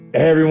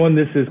Hey everyone,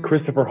 this is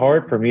Kristopher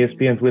Hart from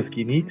ESPN's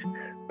Whiskey Neat.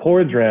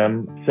 Pour a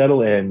dram,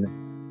 settle in.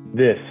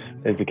 This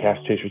is the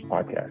Cast Chasers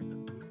podcast.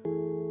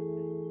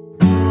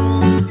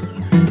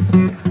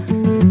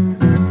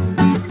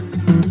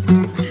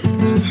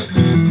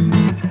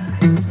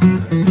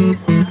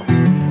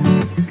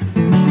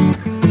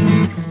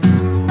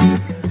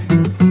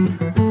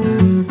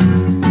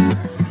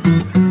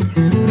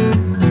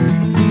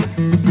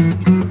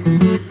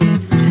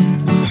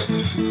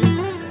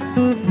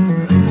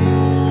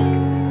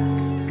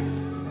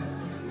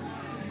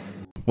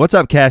 What's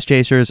up, Cast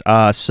Chasers?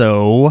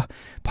 So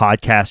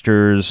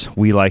podcasters,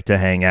 we like to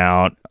hang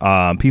out.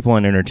 People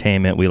in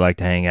entertainment, we like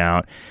to hang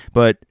out.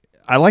 But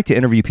I like to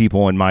interview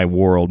people in my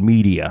world,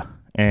 media,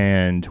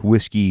 and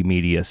whiskey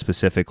media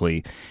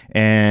specifically.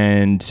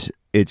 And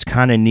it's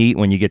kind of neat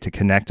when you get to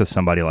connect with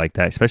somebody like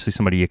that, especially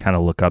somebody you kind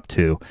of look up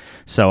to.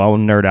 So I'll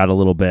nerd out a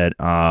little bit.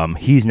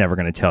 He's never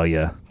going to tell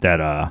you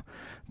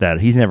that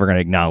he's never going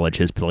to acknowledge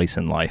his place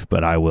in life,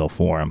 but I will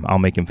for him. I'll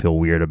make him feel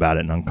weird about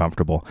it and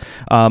uncomfortable.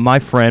 My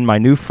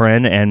new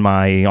friend, and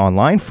my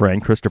online friend,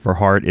 Kristopher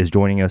Hart, is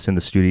joining us in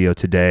the studio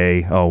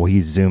today. Oh,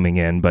 he's zooming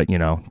in, but,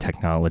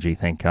 technology,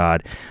 thank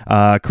God.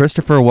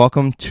 Kristopher,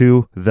 welcome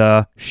to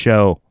the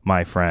show,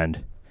 my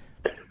friend.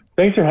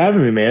 Thanks for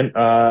having me, man.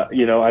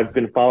 I've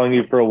been following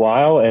you for a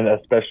while, and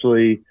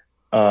especially,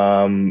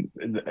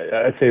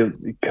 I'd say,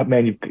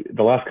 man,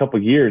 the last couple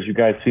of years, you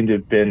guys seem to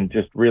have been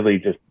just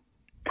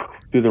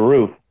through the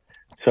roof.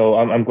 So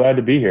I'm glad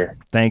to be here.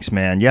 Thanks,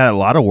 man. Yeah, a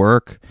lot of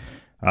work,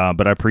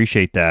 but I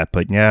appreciate that.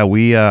 But yeah,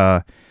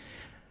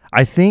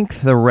 I think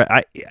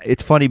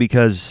it's funny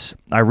because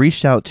I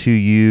reached out to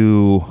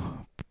you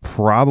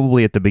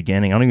probably at the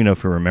beginning. I don't even know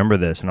if you remember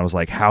this. And I was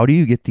like, how do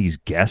you get these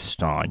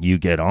guests on? You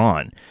get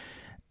on.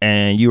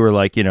 And you were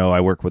like,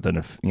 I work with an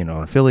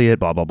affiliate,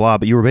 blah, blah, blah.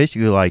 But you were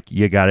basically like,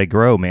 you got to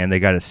grow, man.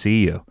 They got to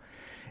see you.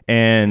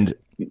 And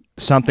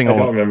something I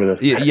don't remember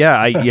this. Yeah,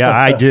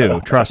 I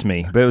do. Trust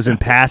me. But it was in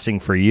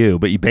passing for you.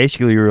 But you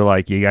were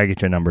like, you gotta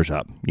get your numbers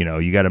up. You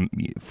gotta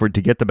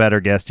to get the better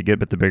guest, to get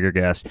the bigger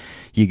guest.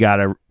 You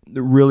gotta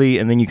really,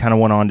 and then you kind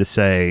of went on to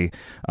say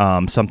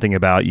something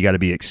about you got to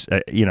be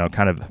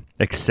kind of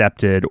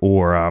accepted,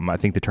 or I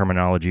think the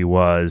terminology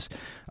was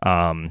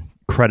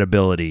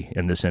credibility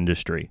in this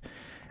industry.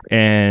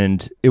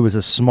 And it was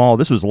this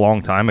was a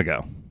long time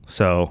ago.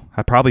 So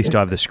I probably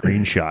still have the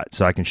screenshot,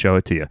 so I can show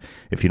it to you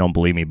if you don't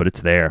believe me, but it's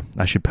there.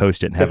 I should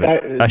post it and have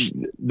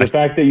it. The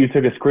fact that you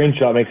took a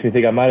screenshot makes me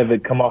think I might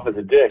have come off as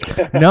a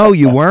dick. No,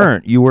 you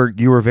weren't. You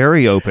were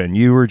very open.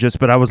 You were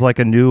but I was like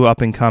a new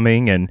up and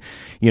coming, and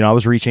I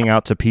was reaching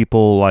out to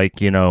people like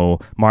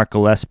Mark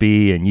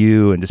Gillespie and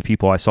you, and just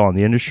people I saw in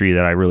the industry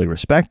that I really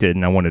respected,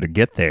 and I wanted to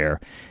get there,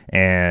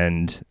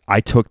 and I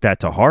took that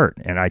to heart,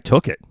 and I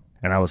took it,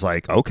 and I was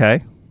like,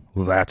 okay,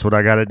 well, that's what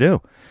I got to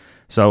do.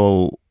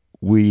 So.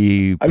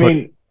 Sorry,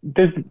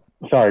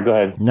 go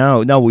ahead.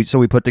 No.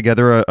 We put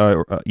together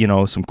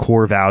some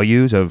core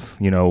values of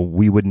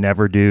we would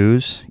never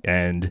do's,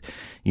 and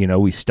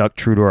we stuck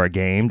true to our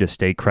game to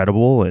stay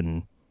credible,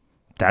 and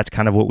that's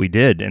kind of what we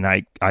did. And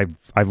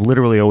I've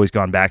literally always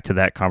gone back to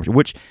that conversation,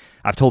 which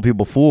I've told people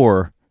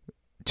before.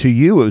 To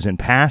you, it was in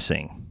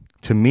passing.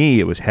 To me,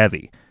 it was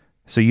heavy.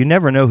 So you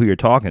never know who you're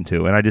talking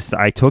to, and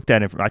I took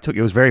that. It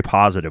was very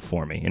positive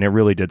for me, and it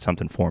really did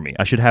something for me.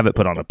 I should have it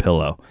put on a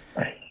pillow.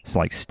 It's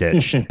like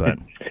stitched, but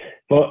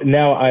well,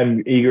 now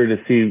I'm eager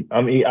to see.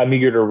 I'm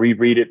eager to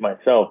reread it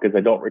myself because I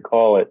don't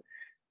recall it.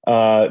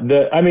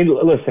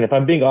 Listen, if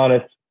I'm being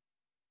honest,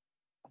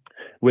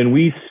 when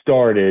we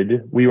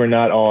started, we were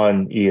not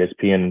on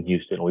ESPN in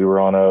Houston. We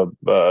were on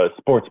a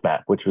sports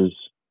map, which was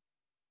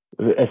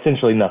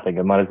essentially nothing.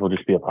 It might as well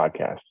just be a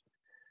podcast.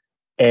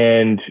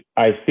 And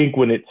I think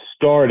when it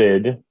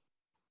started,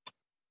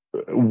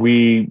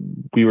 we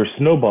were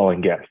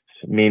snowballing guests.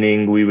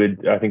 Meaning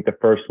I think the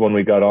first one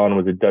we got on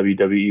was a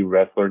WWE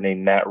wrestler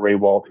named Matt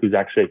Raywalt, who's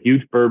actually a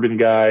huge bourbon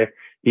guy.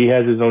 He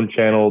has his own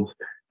channels.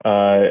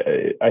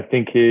 I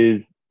think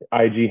his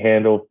IG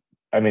handle,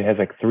 has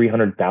like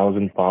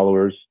 300,000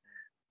 followers.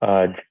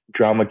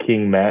 Drama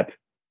King Matt.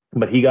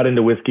 But he got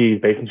into whiskey.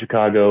 He's based in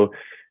Chicago.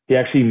 He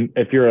actually,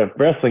 if you're a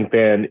wrestling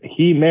fan,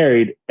 he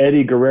married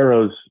Eddie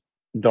Guerrero's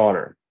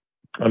daughter.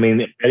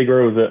 Eddie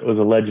Guerrero was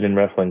a legend in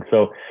wrestling.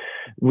 So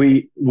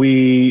we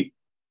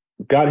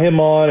got him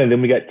on, and then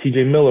we got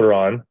TJ Miller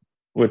on,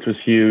 which was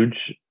huge.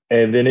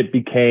 And then it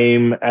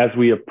became, as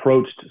we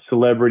approached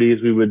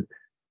celebrities, we would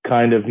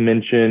kind of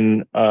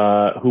mention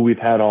who we've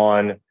had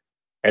on.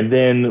 And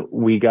then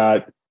we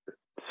got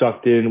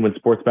sucked in when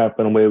Sports Map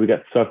went away. We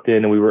got sucked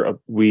in, and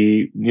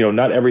we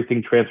not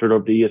everything transferred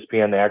over to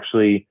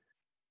ESPN.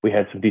 We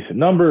had some decent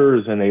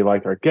numbers, and they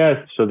liked our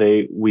guests. So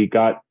we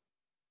got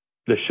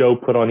the show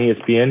put on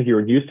ESPN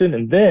here in Houston.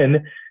 And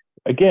then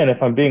again,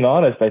 if I'm being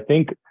honest, I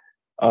think,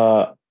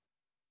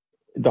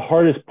 the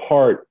hardest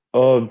part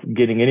of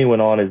getting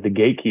anyone on is the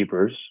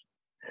gatekeepers.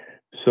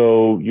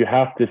 So you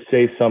have to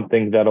say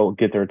something that'll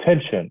get their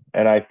attention.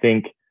 And I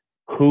think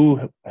who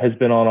has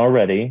been on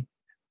already,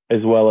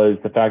 as well as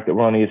the fact that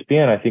we're on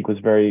ESPN, I think was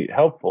very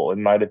helpful. It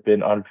might have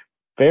been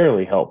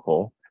unfairly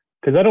helpful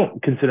because I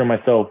don't consider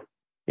myself,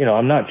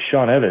 I'm not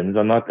Sean Evans.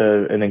 I'm not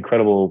an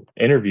incredible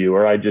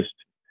interviewer.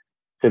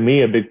 To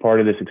me, a big part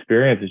of this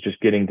experience is just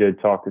getting to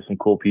talk to some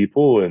cool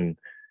people and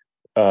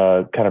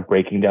kind of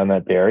breaking down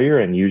that barrier.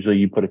 And usually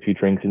you put a few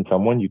drinks in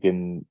someone, you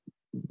can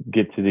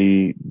get to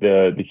the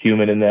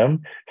human in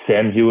them.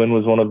 Sam Hewen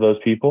was one of those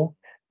people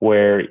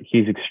where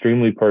he's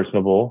extremely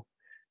personable.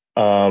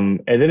 And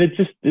then it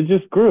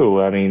just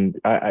grew. I mean,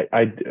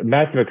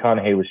 Matthew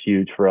McConaughey was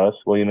huge for us.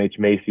 William H.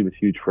 Macy was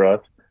huge for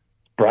us.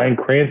 Bryan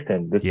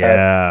Cranston this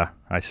past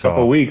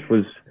couple of weeks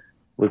was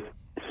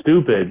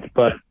stupid,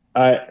 but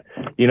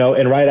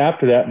and right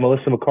after that,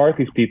 Melissa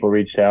McCarthy's people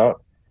reached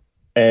out,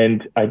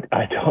 and I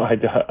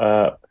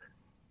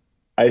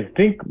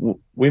think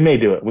we may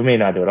do it. We may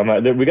not do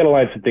it. We got to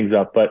line some things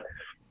up, but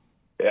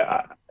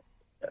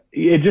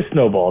it just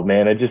snowballed,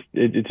 man.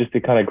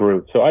 It kind of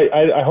grew. So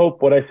I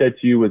hope what I said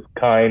to you was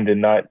kind and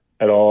not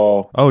at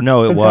all. Oh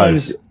no, it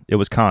was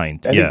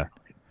kind.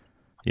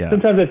 Yeah.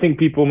 Sometimes I think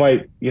people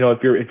might,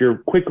 if you're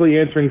quickly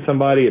answering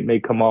somebody, it may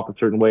come off a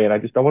certain way, and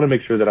I want to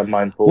make sure that I'm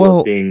mindful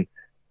of being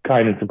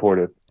kind and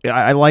supportive.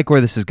 I like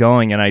where this is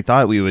going, and I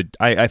thought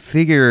I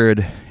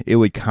figured it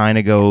would kind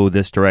of go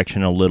this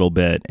direction a little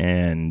bit,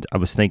 and I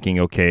was thinking,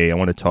 okay, I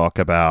want to talk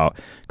about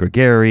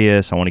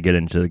Gregarious, I want to get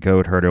into the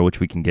Goat Herder, which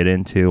we can get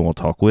into, and we'll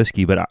talk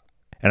whiskey, and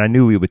I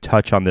knew we would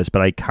touch on this,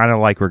 but I kind of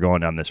like we're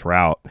going down this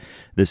route,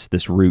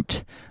 this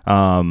route,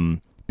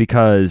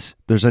 because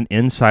there's an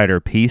insider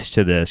piece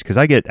to this, because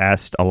I get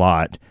asked a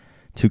lot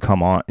to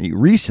come on.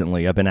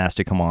 Recently, I've been asked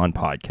to come on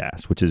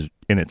podcast, which is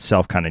in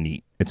itself kind of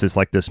neat. It's just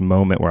like this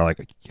moment where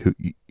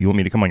you want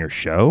me to come on your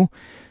show?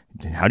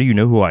 How do you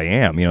know who I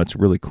am? It's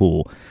really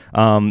cool.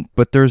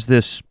 But there's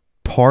this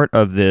part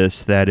of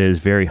this that is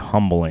very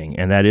humbling,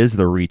 and that is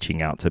the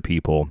reaching out to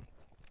people.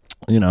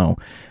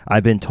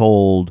 I've been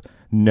told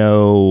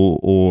no,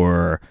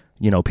 or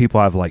people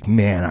have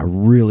man, I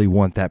really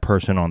want that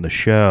person on the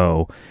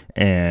show.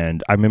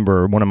 And I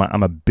remember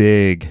I'm a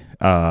big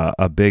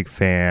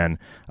fan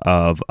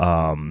of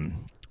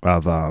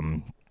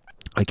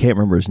I can't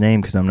remember his name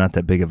because I'm not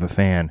that big of a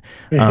fan.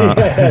 Such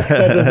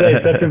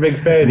a big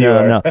fan.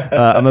 No.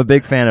 I'm a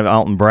big fan of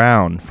Alton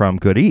Brown from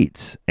Good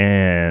Eats.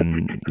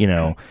 And,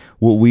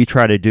 what we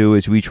try to do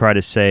is we try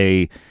to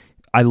say,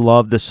 I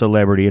love the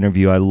celebrity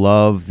interview. I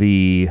love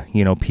the,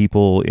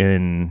 people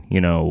in,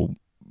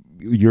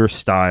 your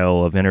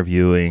style of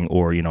interviewing,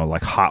 or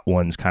like Hot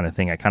Ones kind of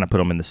thing. I kind of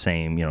put him in the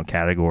same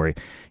category.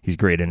 He's a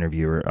great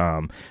interviewer.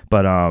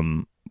 But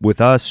with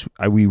us,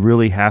 we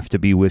really have to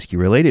be whiskey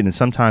related, and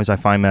sometimes I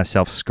find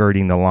myself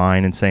skirting the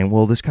line and saying,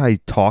 well, this guy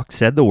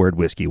said the word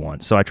whiskey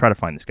once, so I try to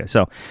find this guy.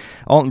 So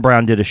Alton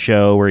Brown did a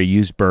show where he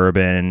used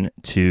bourbon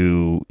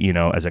to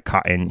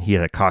and he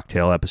had a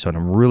cocktail episode.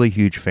 I'm a really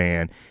huge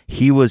fan.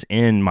 He was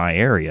in my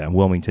area,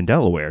 Wilmington,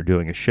 Delaware,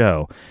 doing a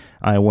show.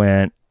 I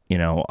went,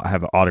 I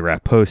have an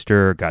autographed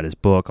poster, got his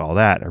book, all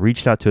that. I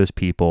reached out to his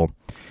people,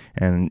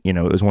 and, it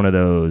was one of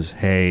those,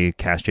 hey,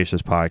 Cast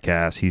Chasers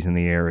podcast, he's in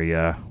the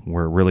area.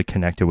 We're really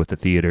connected with the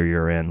theater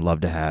you're in.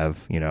 Love to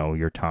have,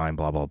 your time,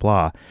 blah, blah,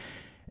 blah.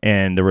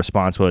 And the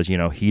response was,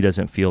 he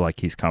doesn't feel like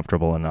he's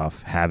comfortable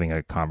enough having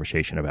a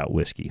conversation about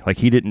whiskey.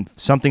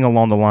 Something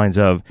along the lines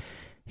of,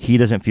 he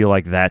doesn't feel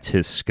like that's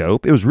his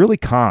scope. It was really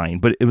kind,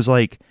 but it was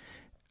I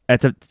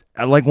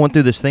went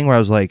through this thing where I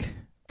was like,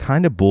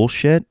 kind of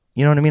bullshit.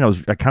 You know what I mean?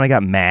 I kind of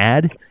got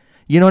mad.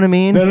 You know what I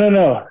mean?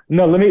 No.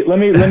 Let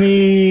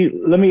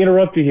me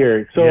interrupt you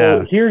here.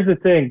 So Here's the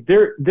thing.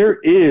 There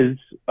is.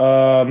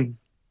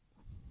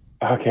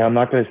 Okay, I'm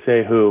not going to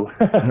say who.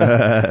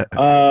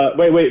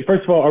 Wait.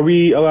 First of all, are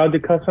we allowed to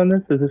cuss on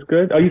this? Is this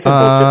good? Oh, you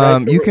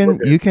said bullshit,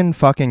 right? You can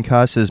fucking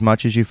cuss as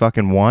much as you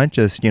fucking want.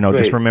 Just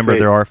just remember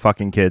there are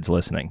fucking kids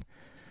listening.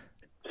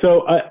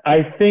 So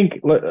I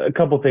think a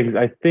couple things.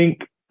 I think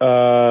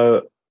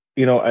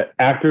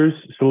actors,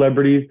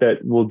 celebrities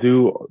that will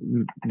do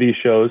these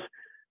shows,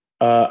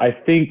 I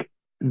think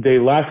the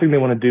last thing they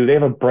want to do, they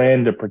have a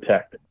brand to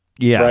protect.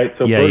 Yeah. Right.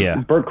 So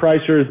Bert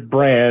Kreischer's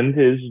brand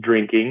is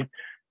drinking.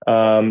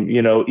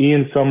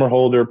 Ian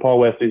Somerhalder, Paul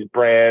Wesley's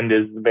brand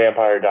is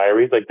Vampire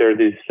Diaries. They're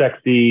these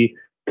sexy,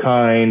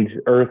 kind,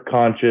 earth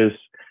conscious.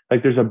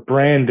 There's a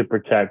brand to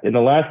protect. And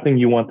the last thing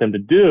you want them to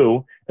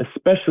do,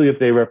 especially if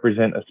they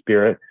represent a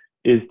spirit,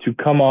 is to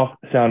come off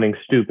sounding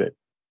stupid.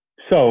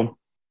 So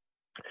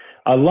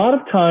a lot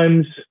of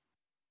times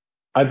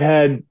I've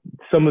had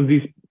some of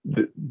these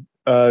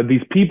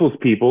people's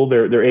people,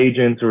 their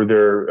agents or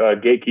their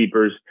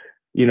gatekeepers,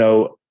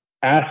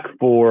 ask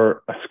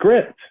for a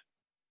script.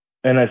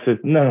 And I said,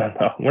 no,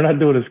 we're not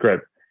doing a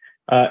script.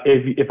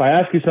 If I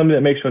ask you something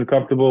that makes you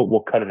uncomfortable,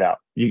 we'll cut it out.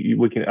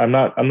 We can. I'm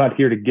not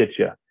here to get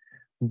you,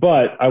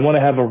 but I want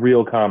to have a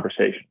real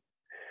conversation.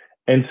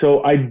 And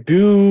so I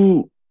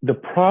do. The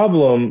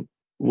problem,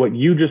 what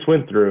you just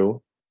went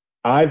through,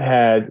 I've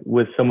had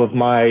with some of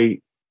my,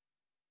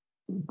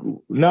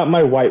 not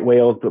my white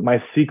whales, but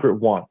my secret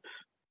wants.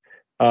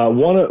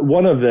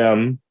 One of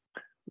them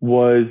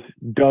was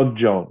Doug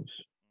Jones.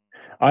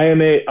 I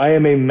am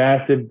a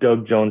massive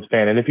Doug Jones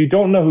fan, and if you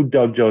don't know who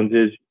Doug Jones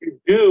is, you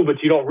do,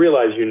 but you don't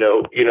realize you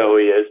know who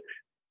he is.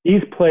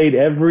 He's played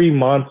every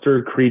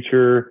monster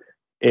creature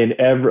in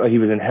he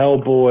was in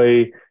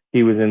Hellboy.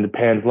 He was in the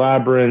Pan's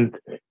Labyrinth.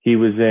 He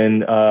was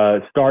in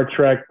Star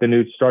Trek, the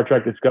new Star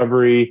Trek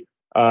Discovery.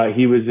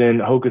 He was in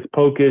Hocus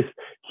Pocus.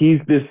 He's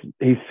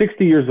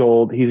 60 years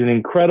old. He's an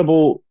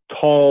incredible,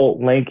 tall,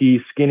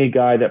 lanky, skinny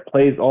guy that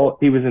plays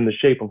he was in The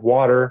Shape of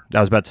Water. I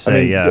was about to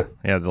say,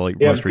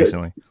 most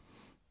recently.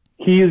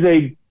 He is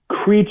a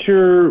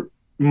creature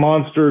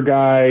monster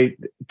guy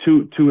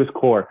to his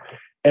core.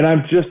 And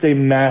I'm just a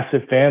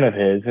massive fan of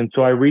his. And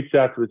so I reached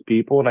out to his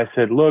people and I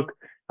said, look,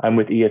 I'm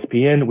with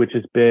ESPN, which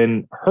has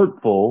been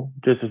hurtful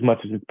just as much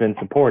as it's been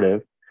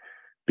supportive,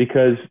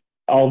 because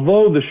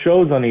although the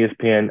show's on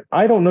ESPN,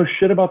 I don't know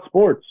shit about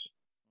sports.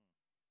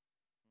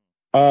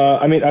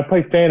 I mean, I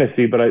play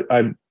fantasy, but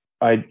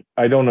I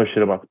don't know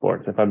shit about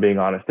sports, if I'm being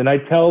honest. And I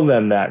tell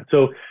them that.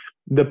 So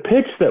the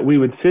pitch that we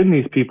would send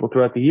these people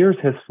throughout the years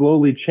has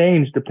slowly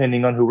changed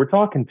depending on who we're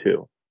talking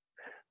to.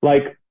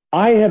 Like,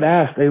 I have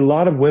asked a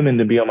lot of women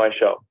to be on my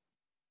show,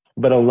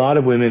 but a lot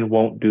of women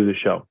won't do the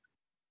show.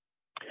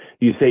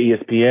 You say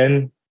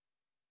ESPN,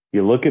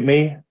 you look at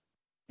me,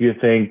 you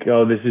think,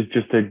 oh, this is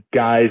just a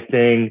guy's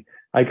thing.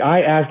 Like,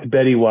 I asked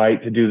Betty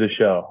White to do the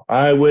show.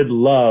 I would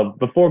love,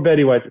 before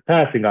Betty White's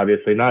passing,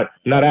 obviously, not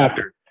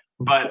after,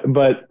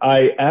 but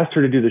I asked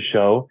her to do the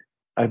show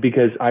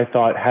because I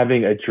thought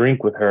having a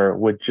drink with her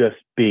would just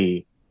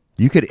be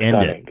You could end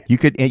stunning.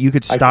 it. You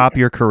could stop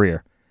your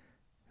career.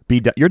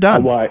 You're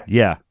done. Why?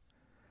 Yeah.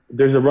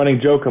 There's a running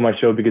joke on my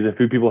show because a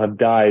few people have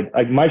died.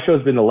 Like, my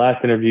show's been the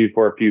last interview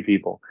for a few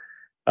people.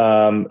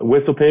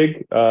 Whistle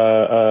Pig,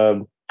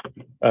 Dave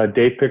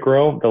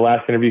Pickerel, the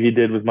last interview he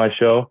did was my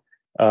show.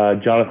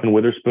 Jonathan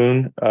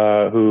Witherspoon,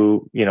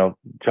 who,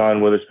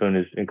 John Witherspoon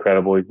is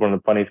incredible. He's one of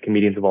the funniest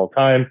comedians of all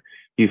time.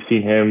 You've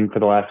seen him for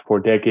the last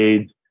 4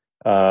 decades,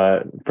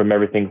 from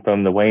everything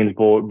from the Wayans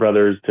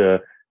brothers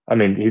to,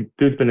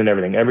 dude's been in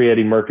everything. Every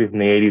Eddie Murphy from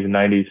the 80s and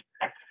 90s.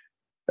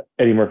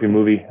 Eddie Murphy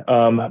movie.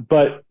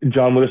 But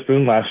John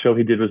Witherspoon, last show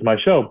he did was my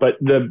show. But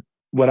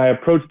when I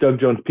approached Doug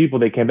Jones' people,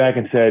 they came back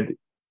and said,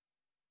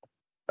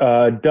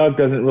 Doug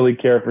doesn't really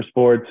care for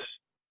sports.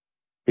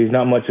 He's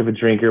not much of a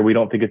drinker. We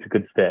don't think it's a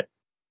good fit.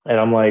 And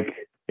I'm like,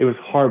 it was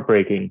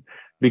heartbreaking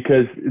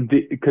because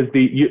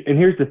and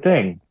here's the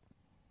thing,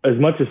 as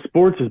much as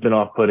sports has been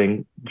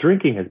off-putting,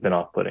 drinking has been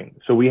off-putting.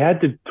 So we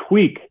had to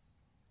tweak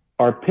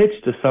our pitch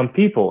to some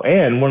people.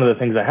 And one of the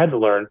things I had to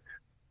learn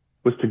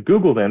was to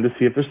Google them to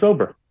see if they're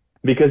sober.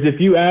 Because if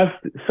you ask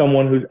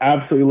someone who's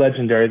absolutely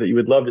legendary that you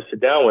would love to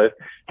sit down with,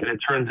 and it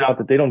turns out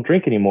that they don't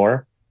drink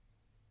anymore,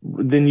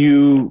 then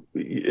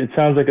it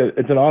sounds like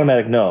it's an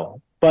automatic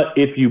no. But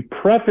if you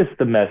preface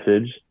the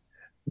message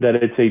that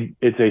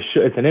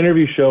it's an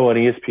interview show on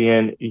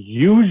ESPN,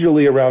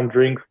 usually around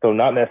drinks, though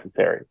not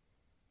necessary.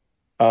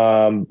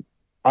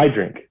 I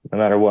drink no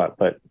matter what,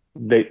 but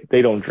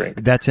they don't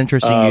drink. That's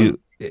interesting.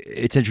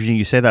 It's interesting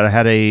you say that.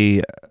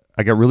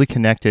 I got really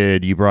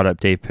connected. You brought up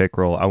Dave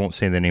Pickerel. I won't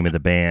say the name of the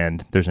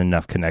band. There's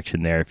enough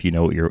connection there if you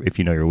know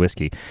your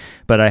whiskey.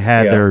 But I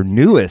had their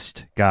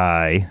newest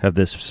guy of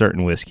this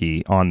certain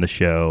whiskey on the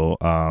show.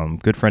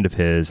 Good friend of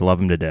his, love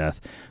him to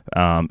death.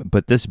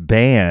 But this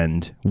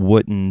band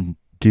wouldn't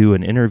do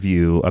an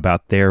interview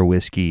about their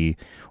whiskey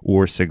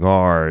or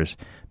cigars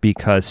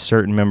because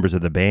certain members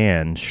of the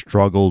band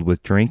struggled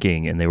with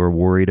drinking and they were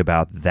worried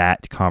about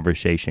that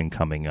conversation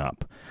coming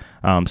up.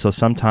 So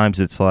sometimes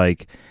it's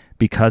like,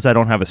 because I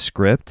don't have a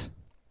script,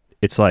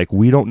 it's like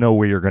we don't know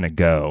where you're going to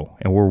go,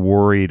 and we're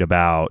worried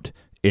about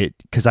it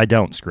because I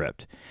don't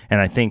script.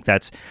 And I think I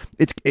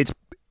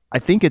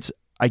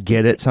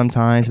get it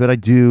sometimes,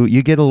 but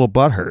you get a little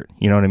butthurt.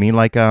 You know what I mean?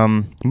 Like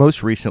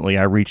most recently,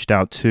 I reached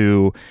out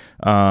to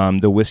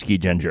the Whiskey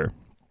Ginger,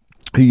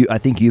 who I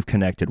think you've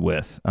connected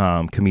with,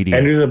 comedian.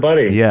 Andrew's a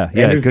buddy. Yeah,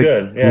 Andrew's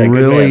good. Yeah,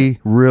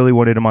 really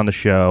wanted him on the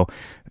show.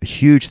 A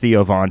huge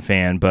Theo Von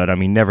fan, but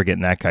never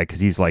getting that guy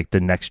because he's like the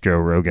next Joe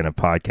Rogan of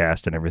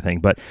podcast and everything.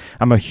 But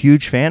I'm a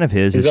huge fan of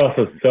his. He's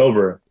also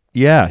sober.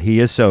 Yeah,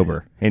 he is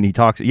sober, and he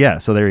talks. Yeah,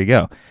 so there you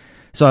go.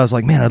 So I was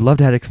like, man, I'd love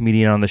to have a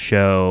comedian on the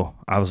show.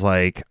 I was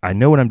like, I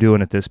know what I'm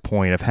doing at this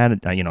point. I've had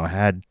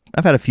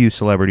a few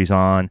celebrities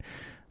on.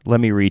 Let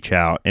me reach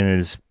out,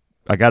 and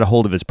I got a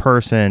hold of his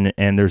person,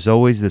 and there's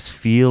always this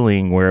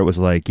feeling where it was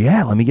like,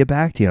 yeah, let me get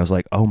back to you. I was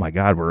like, oh my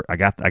God, I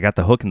got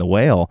the hook in the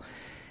whale.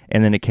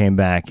 And then it came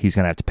back, he's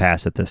going to have to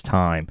pass at this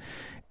time.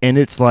 And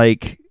it's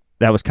like,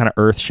 that was kind of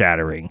earth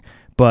shattering.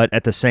 But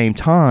at the same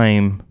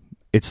time,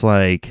 it's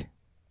like,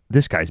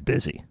 this guy's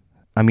busy.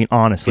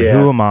 Honestly,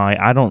 Who am I?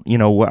 I don't,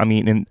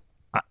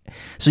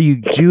 so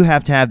you do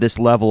have to have this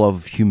level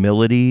of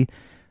humility.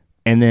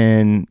 But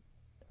then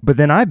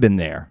I've been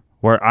there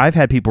where I've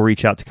had people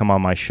reach out to come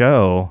on my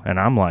show, and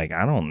I'm like,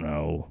 I don't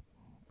know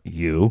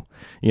you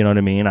know what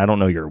I mean? I don't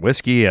know your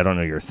whiskey. I don't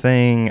know your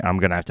thing. I'm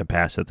going to have to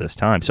pass at this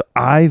time. So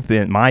we've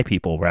been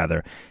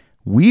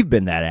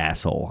that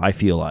asshole, I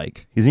feel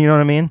like. You know what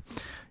I mean?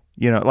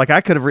 Like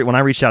I could have, when I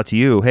reached out to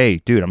you, hey,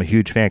 dude, I'm a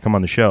huge fan. Come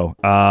on the show.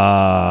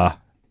 Not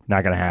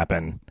going to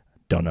happen.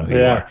 Don't know who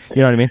you are. You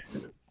know what I mean?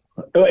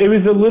 It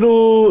was a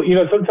little,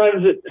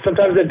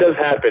 sometimes it does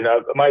happen.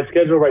 My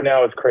schedule right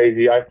now is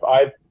crazy.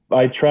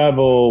 I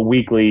travel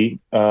weekly,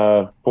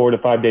 4 to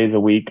 5 days a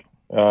week,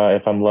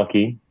 if I'm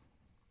lucky,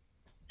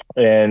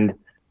 and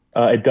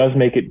it does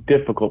make it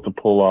difficult to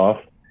pull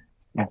off.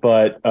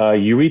 But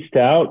you reached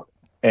out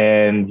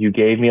and you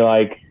gave me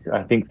like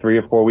I think 3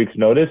 or 4 weeks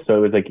notice, so it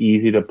was like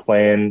easy to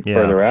plan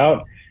further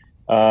out.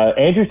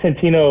 Andrew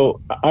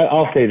Santino,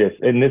 I'll say this,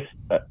 and this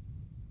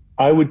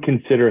I would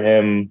consider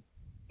him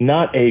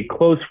not a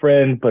close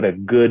friend, but a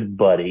good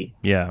buddy.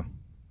 Yeah.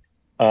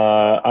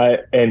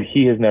 And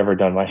he has never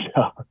done my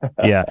show.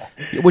 Yeah,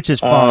 which is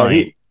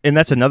fine. And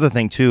that's another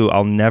thing too.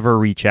 I'll never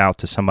reach out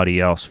to somebody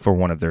else for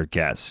one of their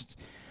guests.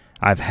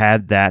 I've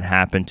had that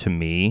happen to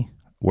me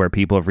where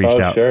people have reached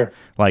out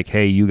like,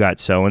 hey, you got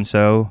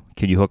so-and-so.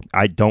 Can you hook?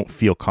 I don't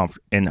feel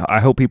comfortable. And I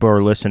hope people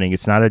are listening.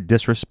 It's not a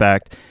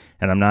disrespect.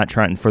 And I'm not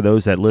trying, for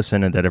those that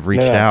listen and that have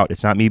reached out,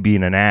 it's not me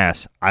being an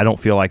ass. I don't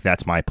feel like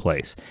that's my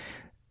place.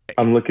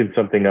 I'm looking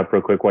something up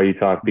real quick while you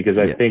talk because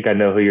I think I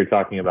know who you're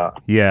talking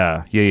about.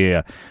 Yeah.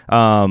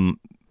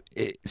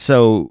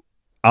 So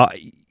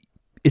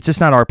it's just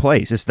not our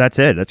place. That's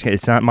it.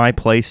 It's not my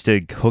place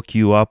to hook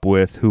you up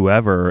with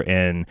whoever.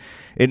 And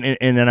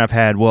then I've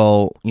had,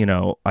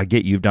 I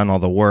get you've done all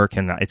the work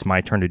and it's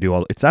my turn to do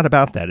all. It's not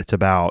about that. It's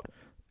about,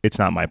 it's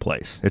not my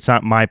place. It's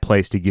not my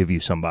place to give you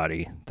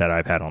somebody that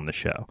I've had on the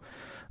show.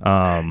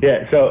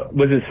 So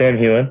was it Sam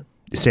Hewen?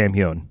 Sam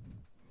Hewen.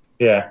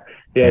 Yeah.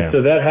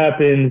 So that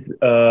happens.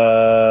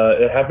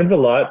 It happens a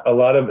lot. A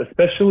lot of,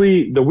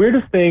 especially the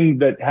weirdest thing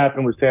that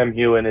happened with Sam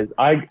Hewen is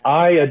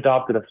I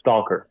adopted a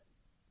stalker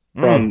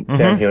from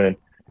Sam Hewen.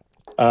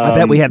 I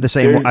bet we have the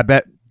same. I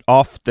bet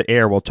off the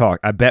air we'll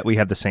talk. I bet we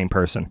have the same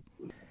person.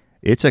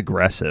 It's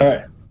aggressive. All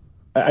right.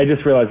 I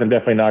just realized I'm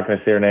definitely not going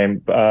to say her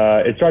name.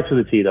 It starts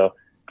with a T though.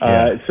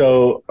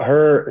 So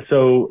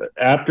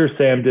after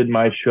Sam did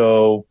my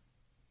show,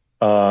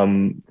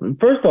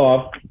 first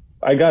off,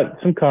 I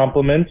got some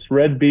compliments.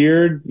 Red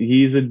beard.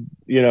 He's I'm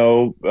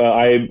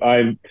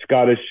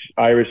Scottish,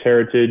 Irish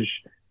heritage,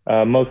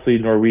 mostly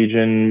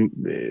Norwegian.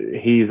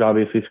 He's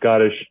obviously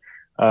Scottish.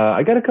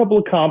 I got a couple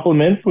of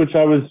compliments, which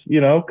I was,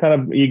 kind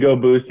of ego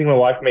boosting. My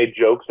wife made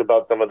jokes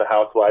about some of the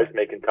housewives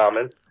making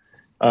comments.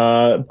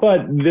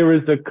 But there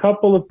was a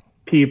couple of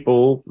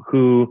people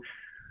who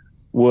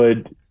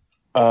would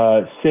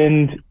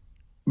send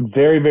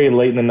very, very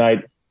late in the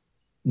night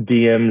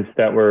DMs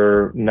that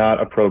were not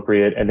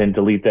appropriate and then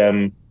delete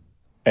them.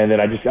 And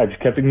then I just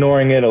kept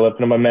ignoring it. I left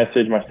them my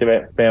message, my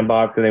spam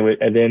box.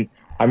 And then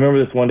I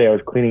remember this one day I was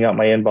cleaning out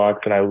my inbox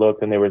and I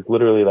looked and there was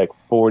literally like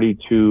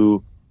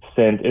 42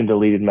 sent and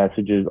deleted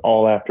messages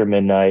all after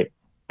midnight.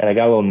 And I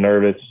got a little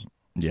nervous.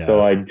 Yeah.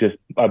 So I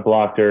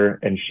blocked her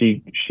and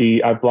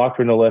I blocked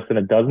her no less than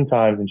a dozen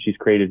times and she's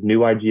created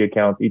new IG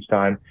accounts each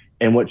time.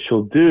 And what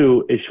she'll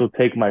do is she'll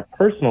take my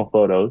personal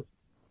photos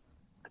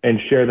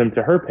and share them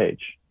to her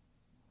page.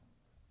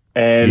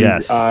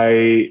 And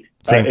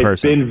same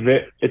person.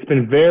 It's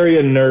been very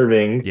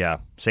unnerving. Yeah,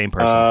 same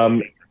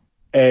person.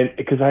 And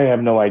because I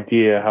have no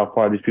idea how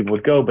far these people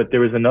would go, but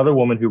there was another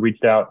woman who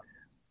reached out.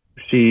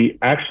 She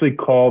actually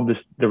called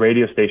the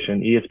radio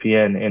station,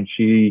 ESPN, and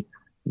she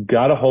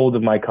got a hold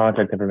of my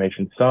contact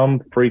information. Some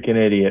freaking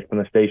idiot from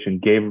the station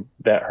gave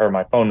her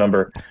my phone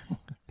number.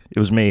 It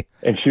was me.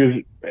 And she was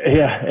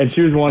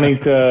wanting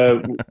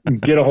to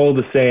get a hold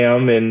of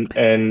Sam,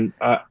 and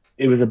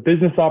it was a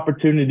business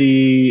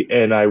opportunity,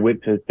 and I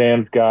went to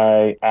Sam's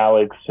guy,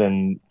 Alex,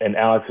 and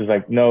Alex was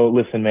like, no,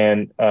 listen,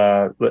 man,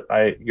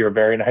 you're a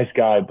very nice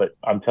guy, but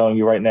I'm telling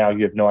you right now,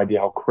 you have no idea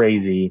how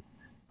crazy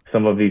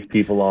some of these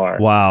people are.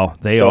 Wow,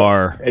 they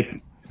are.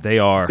 They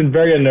are. It's been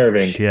very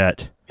unnerving.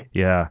 Shit.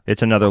 Yeah,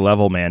 it's another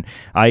level, man.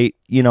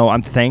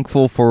 I'm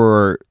thankful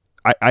for,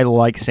 I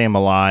like Sam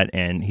a lot,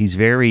 and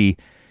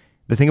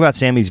the thing about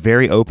Sam, he's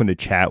very open to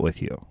chat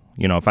with you.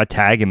 If I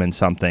tag him in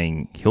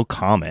something, he'll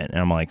comment, and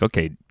I'm like,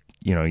 okay,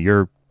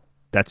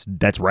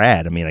 that's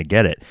rad. I mean, I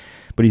get it,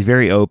 but he's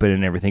very open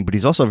and everything, but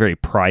he's also very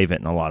private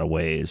in a lot of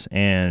ways.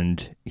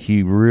 And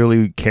he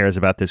really cares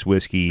about this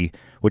whiskey,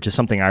 which is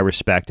something I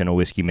respect in a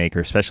whiskey maker,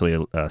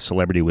 especially a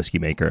celebrity whiskey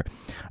maker.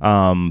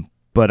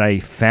 But I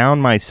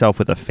found myself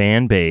with a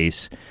fan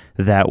base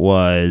that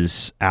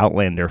was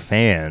Outlander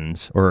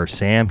fans or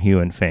Sam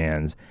Hewen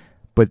fans,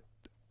 but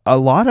a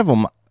lot of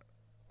them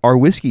are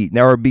whiskey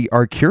now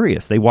are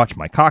curious. They watch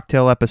my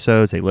cocktail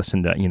episodes. They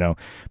listen to,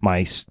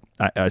 my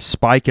a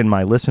spike in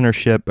my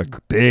listenership,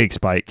 a big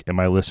spike in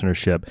my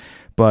listenership,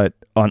 but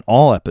on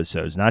all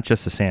episodes, not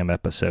just the Sam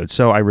episode.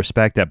 So I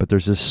respect that, but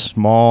there's this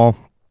small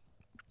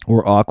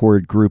or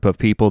awkward group of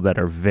people that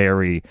are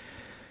very,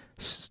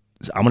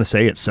 I'm going to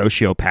say it's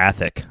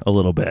sociopathic a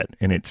little bit,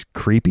 and it's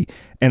creepy.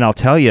 And I'll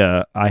tell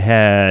you, I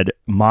had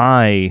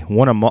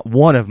one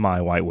of my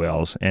white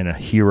whales and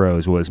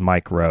heroes was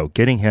Mike Rowe.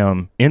 Getting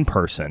him in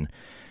person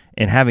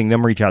and having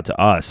them reach out to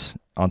us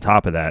on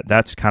top of that,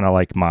 that's kind of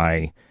like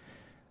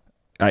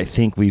I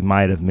think we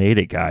might have made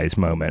it, guys,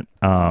 moment.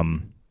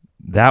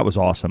 That was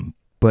awesome.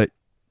 But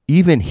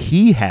even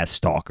he has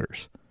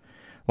stalkers.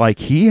 Like,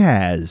 he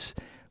has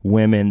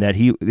women that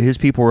his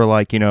people were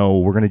like, we're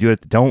going to do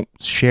it. Don't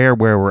share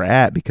where we're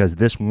at because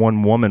this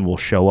one woman will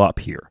show up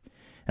here.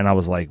 And I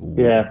was like,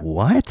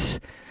 what?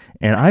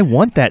 And I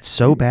want that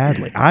so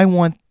badly. I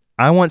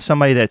want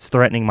somebody that's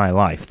threatening my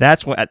life.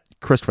 That's what,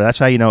 Christopher, that's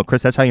how you know,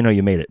 Chris, that's how you know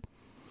you made it.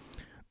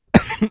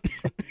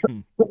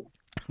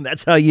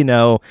 That's how you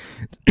know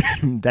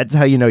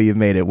you've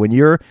made it. When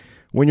your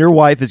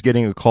wife is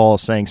getting a call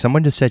saying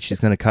someone just said she's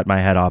going to cut my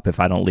head off if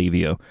I don't leave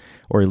you,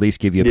 or at least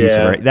give you a piece of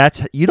her.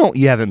 That's you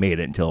haven't made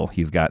it until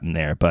you've gotten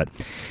there. But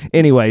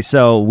anyway,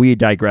 so we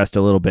digressed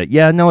a little bit.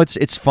 Yeah, no,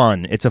 it's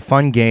fun. It's a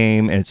fun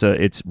game, and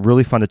it's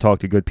really fun to talk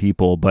to good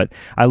people. But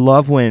I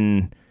love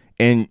when,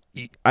 and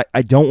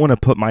I don't want to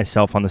put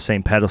myself on the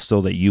same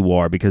pedestal that you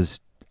are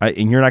because.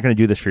 And you're not going to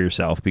do this for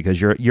yourself because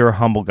you're a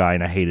humble guy,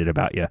 and I hate it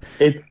about you.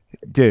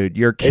 Dude,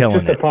 you're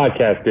killing it. It's just a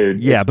podcast, dude.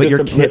 Yeah, but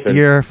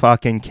you're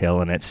fucking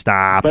killing it.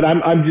 Stop. But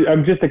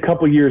I'm just a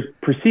couple years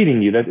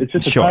preceding you. It's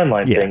just a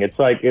timeline thing. It's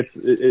like give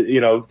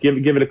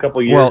it a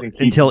couple years. Well,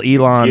 until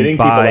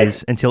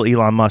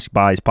Elon Musk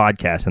buys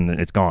podcasts and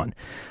it's gone.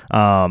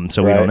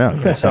 So we don't know.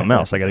 That's something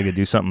else. I got to go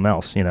do something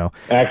else.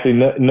 Actually,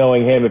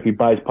 knowing him, if he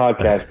buys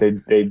podcasts,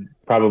 they'd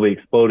probably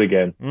explode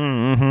again.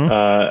 Mm-hmm.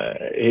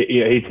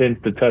 He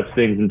tends to touch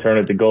things and turn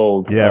it to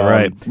gold. Yeah,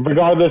 right.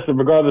 Regardless of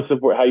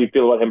how you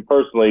feel about him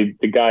personally,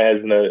 the guy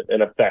has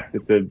an effect.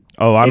 It's an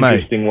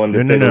interesting one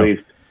to say the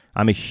least.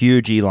 I'm a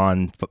huge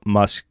Elon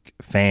Musk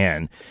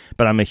fan,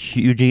 but I'm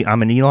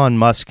an Elon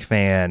Musk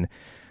fan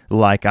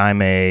like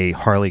I'm a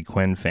Harley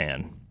Quinn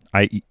fan.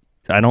 I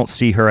don't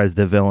see her as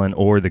the villain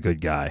or the good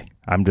guy.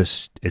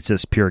 It's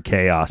just pure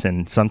chaos,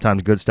 and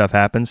sometimes good stuff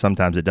happens,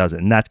 sometimes it doesn't,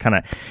 and that's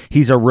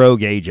he's a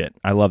rogue agent.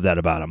 I love that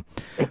about him.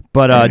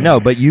 But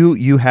but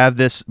you have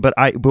this, but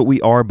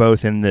we are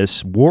both in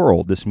this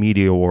world, this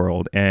media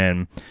world,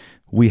 and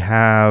we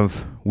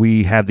have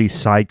these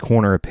side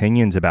corner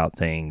opinions about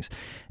things.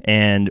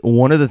 And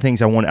one of the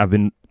things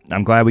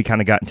I'm glad we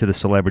kind of got into the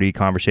celebrity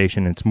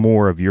conversation. It's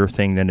more of your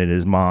thing than it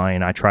is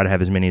mine. I try to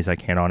have as many as I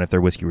can on if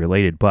they're whiskey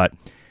related, but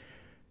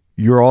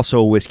you're also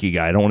a whiskey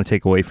guy. I don't want to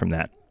take away from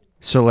that.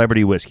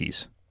 Celebrity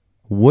whiskeys.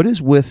 What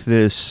is with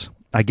this?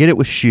 I get it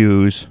with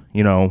shoes.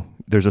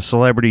 There's a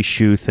celebrity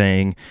shoe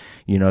thing.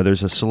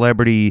 There's a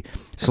celebrities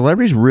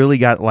really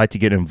like to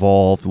get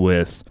involved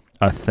with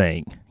a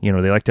thing. They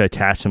like to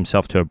attach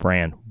themselves to a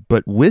brand.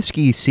 But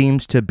whiskey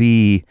seems to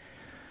be,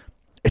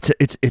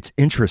 it's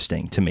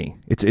interesting to me.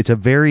 It's a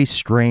very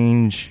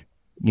strange,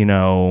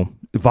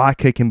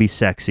 vodka can be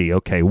sexy.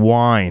 Okay,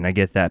 wine, I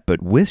get that.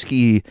 But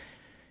whiskey,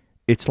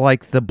 it's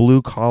like the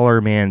blue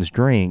collar man's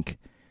drink,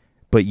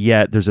 but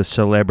yet there's a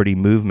celebrity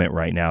movement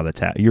right now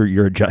that's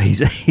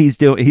he's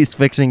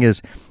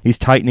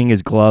tightening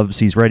his gloves.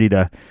 He's ready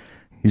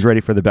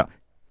for the bell.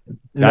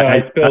 No,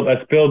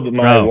 I spilled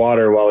my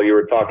water while you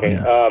were talking.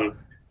 Yeah.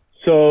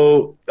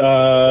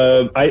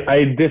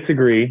 I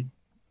disagree.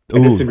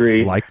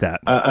 Like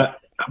that.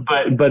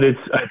 But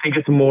I think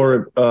it's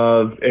more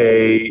of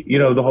a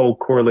the whole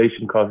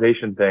correlation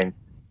causation thing.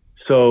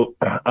 So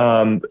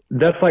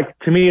that's like,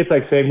 to me, it's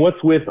like saying,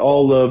 what's with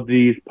all of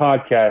these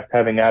podcasts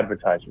having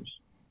advertisers?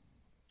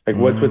 Like,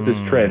 what's with this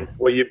trend?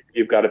 Well,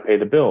 you've got to pay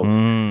the bills.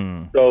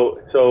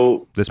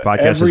 So this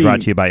podcast is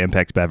brought to you by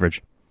Impex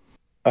Beverage,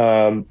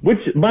 which,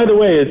 by the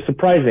way, is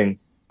surprising.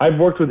 I've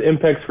worked with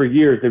Impex for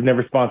years. They've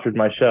never sponsored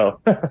my show.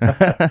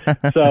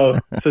 so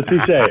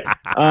touche.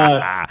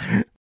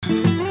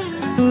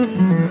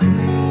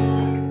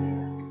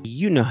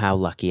 You know how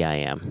lucky I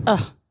am.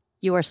 Oh,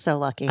 you are so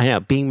lucky. I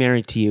know. Being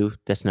married to you,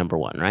 that's number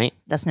one, right?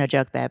 That's no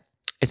joke, babe.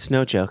 It's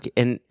no joke.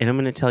 And I'm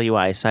going to tell you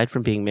why. Aside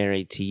from being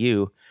married to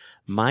you,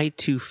 my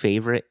two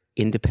favorite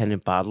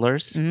independent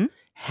bottlers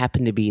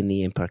happen to be in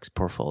the Impex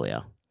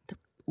portfolio.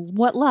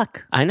 What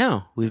luck. I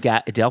know. We've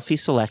got Adelphi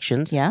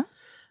Selections. Yeah.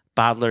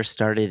 Bottler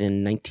started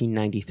in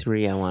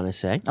 1993, I want to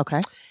say.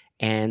 Okay.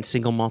 And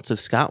Single Malts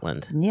of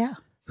Scotland. Yeah.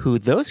 Who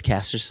those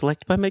casks are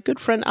selected by my good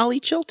friend Ollie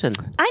Chilton.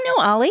 I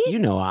know Ollie. You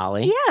know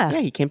Ollie. Yeah. Yeah,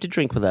 he came to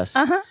drink with us.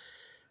 Uh-huh.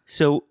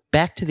 So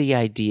back to the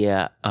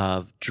idea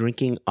of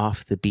drinking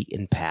off the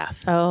beaten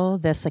path. Oh,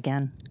 this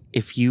again.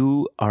 If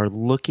you are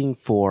looking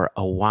for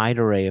a wide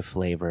array of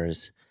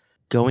flavors,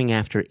 going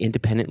after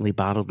independently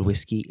bottled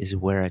whiskey is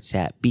where it's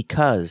at,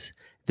 because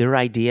their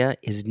idea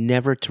is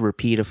never to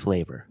repeat a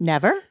flavor.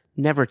 Never?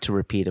 Never to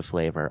repeat a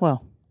flavor.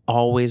 Well.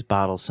 Always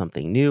bottle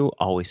something new,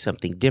 always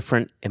something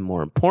different, and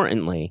more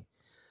importantly,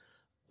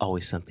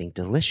 always something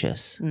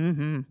delicious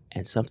and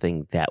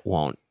something that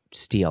won't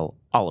steal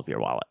all of your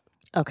wallet.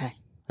 Okay.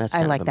 That's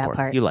I like that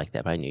part. You like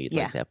that, but I knew you'd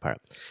like that part.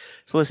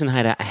 So listen,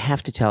 Haida, I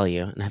have to tell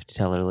you, and I have to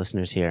tell our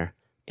listeners here,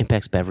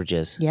 Impex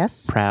Beverages,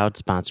 yes, proud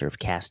sponsor of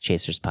Cast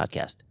Chasers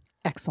podcast.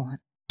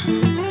 Excellent.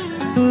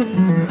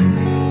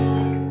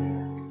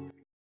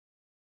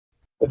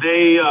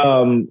 They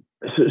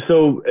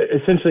so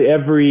essentially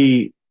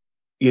every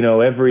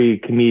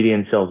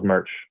comedian sells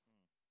merch,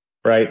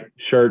 right?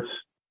 Shirts.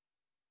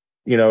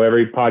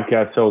 Every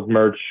podcast sells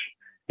merch.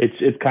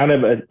 It's kind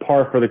of a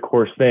par for the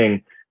course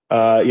thing.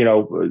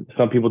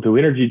 Some people do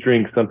energy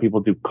drinks, some people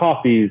do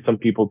coffees, some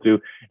people do.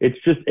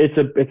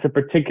 It's a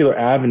particular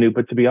avenue.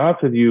 But to be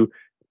honest with you,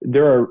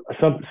 there are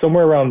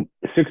somewhere around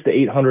 600 to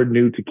 800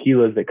 new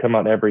tequilas that come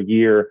out every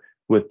year,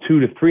 with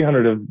 200 to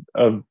 300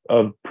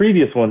 of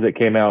previous ones that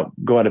came out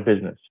go out of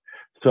business.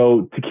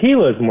 So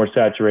tequila is more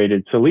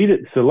saturated.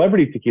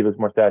 Celebrity tequila is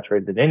more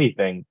saturated than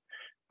anything.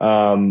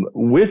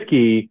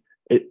 Whiskey,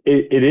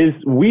 it is.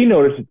 We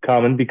notice it's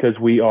common because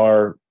we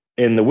are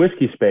in the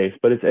whiskey space,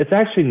 but it's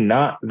actually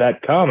not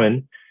that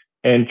common.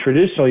 And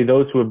traditionally,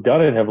 those who have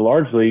done it have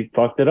largely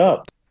fucked it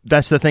up.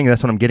 That's the thing.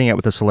 That's what I'm getting at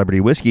with the celebrity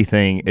whiskey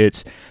thing.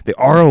 It's the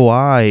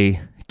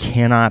ROI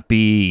cannot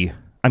be.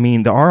 I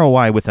mean, the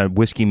ROI with a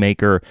whiskey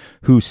maker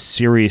who's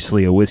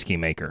seriously a whiskey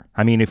maker.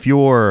 I mean, if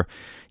you're,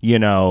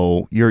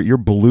 your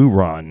Blue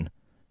Run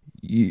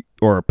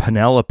or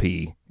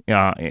Penelope,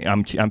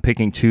 I'm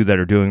picking two that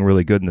are doing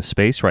really good in the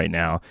space right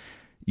now.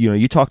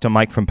 You talk to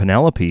Mike from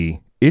Penelope,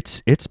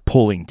 it's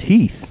pulling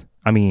teeth.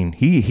 I mean,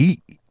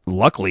 he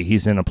luckily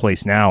he's in a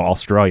place now,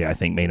 Australia, I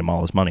think, made him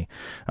all his money.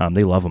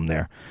 They love him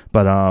there,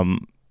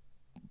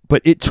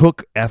 but it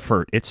took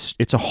effort.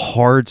 It's a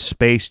hard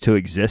space to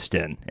exist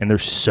in, and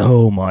there's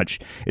so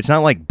much. It's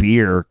not like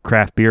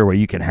craft beer, where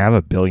you can have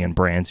a billion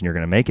brands and you're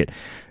going to make it.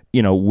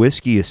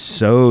 Whiskey is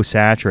so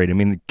saturated. I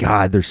mean,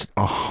 God, there's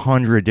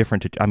 100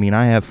 different.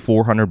 I have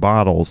 400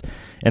 bottles,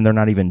 and they're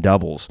not even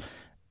doubles.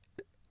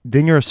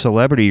 Then you're a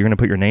celebrity. You're going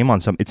to put your name on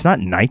something. It's not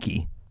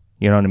Nike.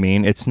 You know what I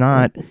mean? It's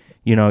not.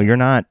 You're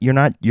not Mila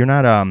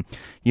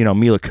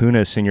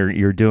Kunis, and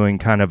you're doing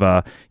kind of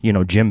a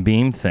Jim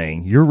Beam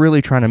thing. You're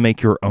really trying to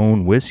make your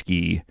own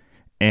whiskey,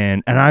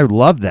 and I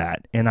love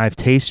that. And I've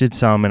tasted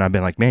some, and I've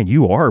been like, man,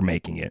 you are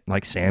making it.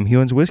 Like Sam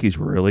Hewen's whiskey's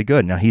really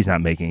good. Now he's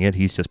not making it;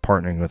 he's just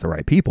partnering with the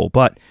right people.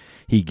 But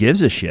he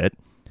gives a shit.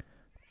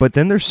 But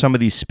then there's some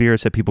of these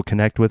spirits that people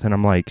connect with, and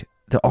I'm like,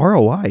 the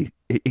ROI,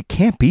 it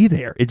can't be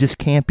there. It just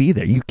can't be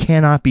there. You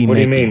cannot be making. What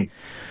do you mean?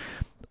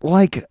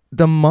 Like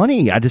the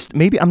money,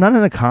 maybe I'm not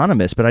an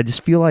economist, but I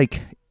just feel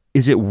like,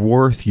 is it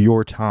worth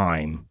your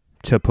time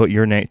to put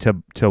your name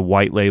to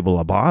white label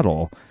a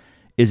bottle?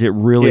 Is it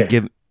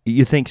really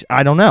you think?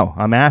 I don't know.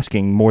 I'm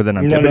asking more than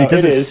but it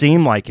doesn't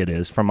seem like it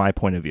is from my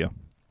point of view.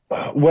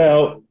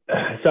 Well,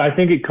 so I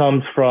think it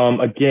comes from,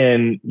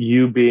 again,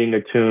 you being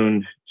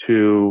attuned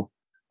to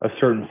a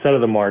certain set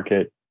of the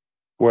market,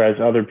 whereas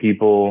other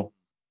people,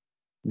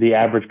 the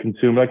average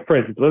consumer, like for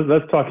instance,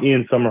 let's talk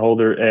Ian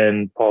Somerhalder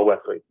and Paul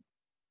Wesley.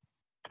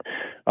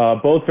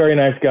 Both very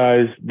nice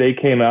guys. They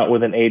came out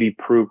with an 80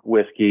 proof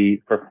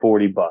whiskey for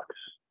 $40.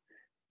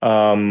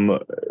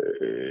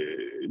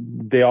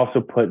 They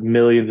also put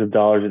millions of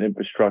dollars in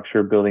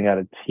infrastructure, building out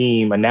a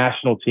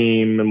national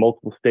team, a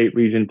multiple state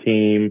region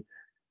team.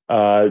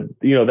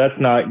 That's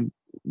not.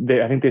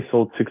 I think they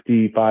sold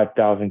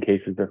 65,000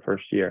 cases their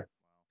first year.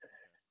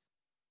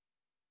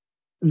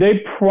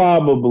 They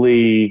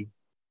probably,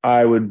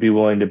 I would be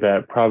willing to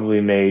bet,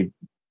 probably made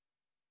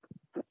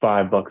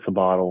 $5 a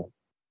bottle.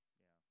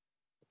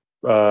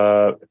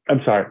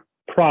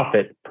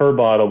 Profit per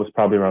bottle was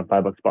probably around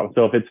 $5 a bottle.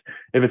 So if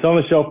it's on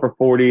the shelf for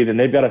 40, then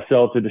they've got to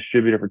sell to a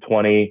distributor for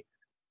 20.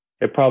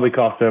 It probably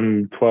costs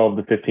them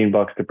 $12 to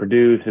 $15 to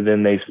produce, and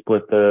then they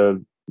split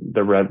the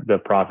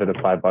profit of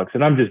 $5.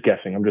 And I'm just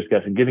guessing,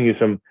 giving you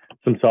some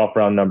soft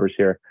round numbers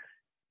here.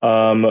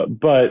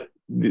 But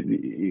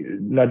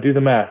now do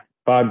the math.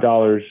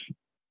 $5.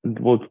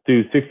 We'll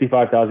do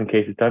 65,000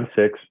 cases times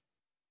 6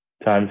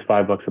 times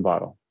 $5 a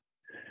bottle.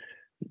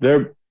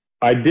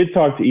 I did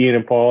talk to Ian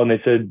and Paul, and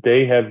they said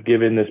they have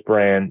given this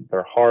brand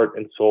their heart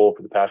and soul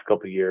for the past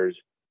couple of years.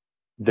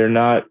 They're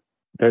not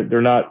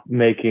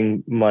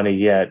making money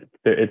yet.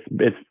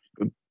 It's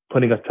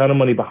putting a ton of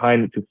money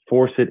behind it to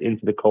force it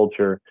into the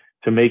culture,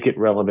 to make it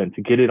relevant,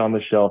 to get it on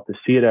the shelf, to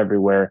see it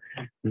everywhere.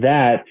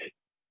 That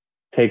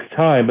takes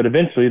time, but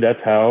eventually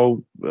that's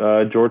how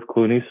George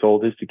Clooney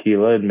sold his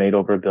tequila and made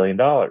over $1 billion.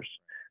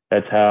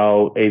 That's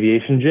how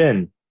Aviation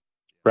Gin.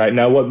 Right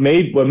now, what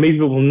made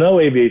people know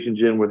Aviation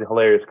Gin were the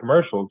hilarious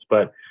commercials,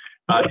 but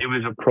it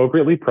was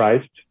appropriately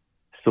priced,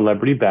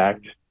 celebrity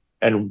backed,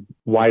 and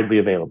widely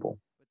available.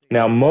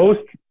 Now,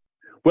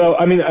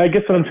 I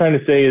guess what I'm trying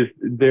to say is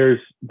there's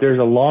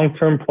a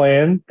long-term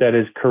plan that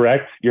is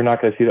correct. You're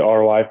not going to see the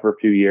ROI for a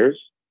few years,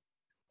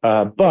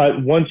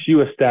 but once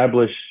you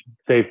establish,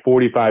 say,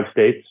 45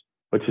 states,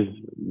 which is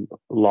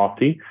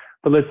lofty,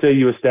 but let's say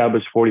you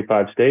establish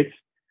 45 states,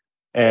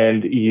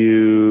 and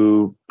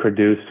you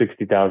produce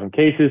 60,000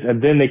 cases, and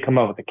then they come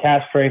out with the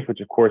cask strength, which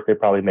of course they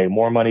probably made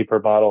more money per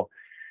bottle.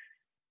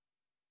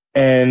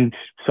 And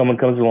someone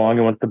comes along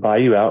and wants to buy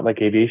you out,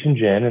 like Aviation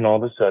Gin, and all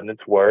of a sudden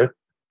it's worth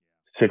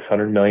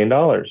 $600 million.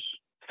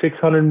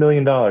 $600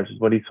 million is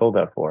what he sold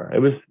that for. It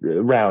was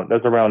round.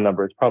 That's a round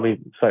number. It's probably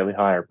slightly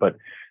higher. But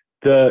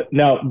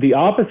the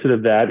opposite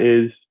of that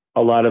is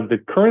a lot of the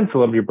current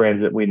celebrity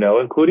brands that we know,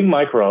 including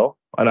Mike Rowe.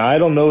 And I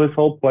don't know his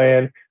whole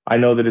plan. I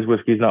know that his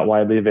whiskey is not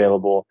widely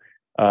available.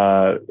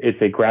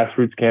 It's a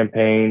grassroots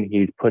campaign.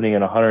 He's putting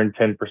in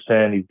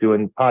 110%. He's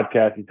doing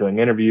podcasts. He's doing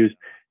interviews.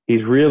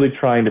 He's really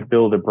trying to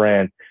build a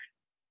brand.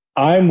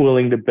 I'm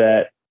willing to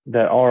bet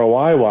that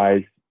ROI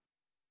wise,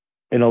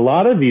 in a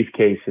lot of these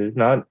cases,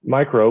 not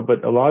micro,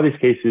 but a lot of these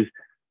cases,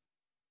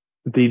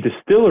 the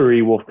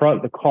distillery will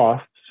front the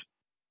costs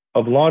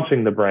of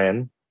launching the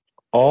brand.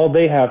 All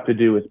they have to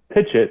do is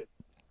pitch it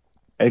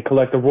and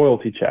collect a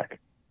royalty check.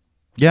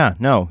 Yeah,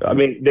 no. I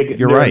mean,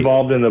 they're right.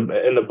 involved in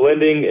the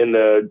blending, in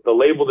the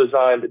label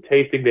design, the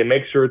tasting. They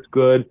make sure it's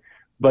good,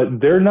 but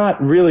they're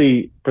not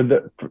really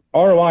for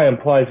ROI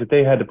implies that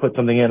they had to put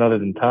something in other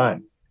than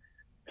time.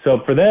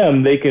 So for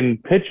them, they can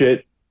pitch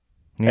it,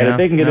 and if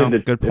they can get into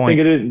good point.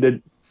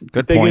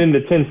 If they get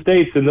into 10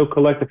 states, then they'll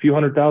collect a few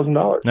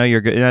 $100,000. No,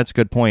 you're good. That's a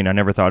good point. I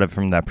never thought of it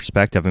from that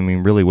perspective. I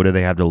mean, really, what do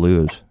they have to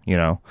lose?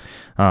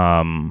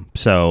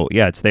 So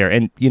yeah, it's there.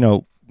 And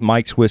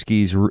Mike's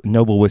whiskey's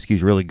Noble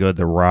whiskey's really good.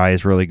 The rye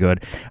is really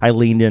good. I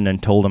leaned in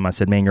and told him, I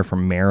said, "Man, you're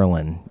from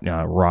Maryland.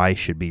 Rye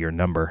should be your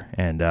number."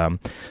 And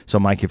so,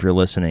 Mike, if you're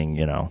listening,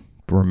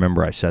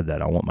 remember I said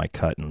that. I want my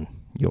cut, and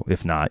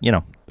if not,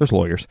 there's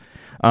lawyers.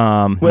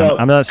 I'm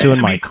not suing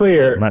Mike.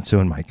 I'm not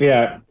suing Mike.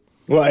 Yeah.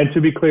 Well, and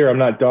to be clear, I'm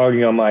not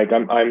dogging on Mike.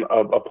 I'm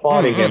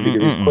applauding him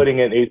because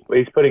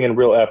he's putting in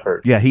real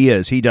effort. Yeah, he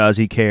is. He does.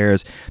 He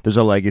cares. There's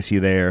a legacy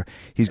there.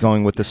 He's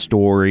going with the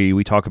story.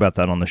 We talk about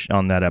that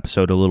on that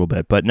episode a little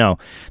bit. But no,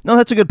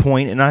 that's a good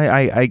point. And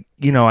I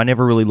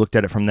never really looked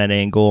at it from that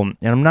angle. And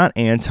I'm not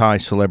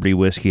anti-celebrity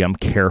whiskey. I'm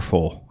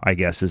careful, I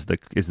guess, is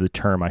the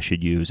term I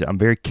should use. I'm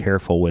very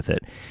careful with it.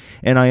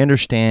 And I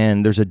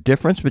understand there's a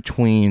difference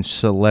between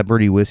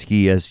celebrity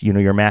whiskey as,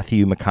 your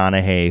Matthew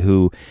McConaughey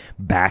who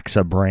backs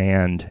a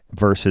brand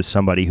versus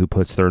somebody who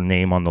puts their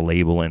name on the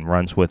label and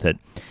runs with it.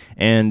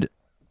 And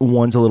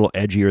one's a little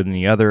edgier than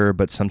the other,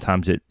 but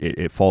sometimes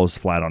it falls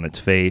flat on its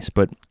face.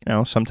 But,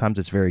 sometimes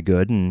it's very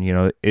good.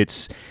 And,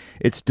 it's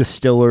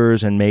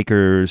distillers and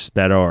makers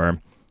that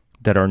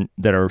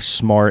are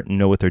smart and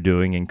know what they're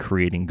doing and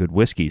creating good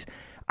whiskeys.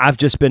 I've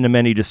just been to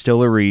many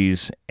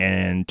distilleries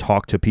and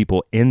talked to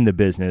people in the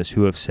business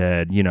who have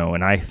said,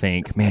 and I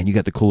think, man, you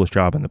got the coolest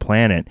job on the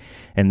planet.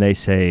 And they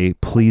say,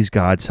 please,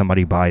 God,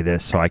 somebody buy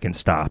this so I can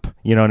stop.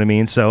 You know what I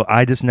mean? So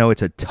I just know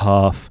it's a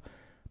tough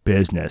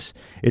business.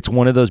 It's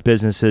one of those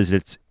businesses.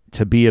 It's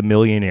to be a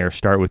millionaire,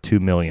 start with 2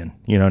 million.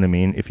 You know what I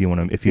mean? If you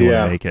want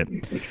to make it.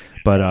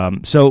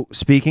 But so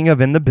speaking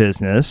of in the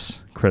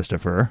business,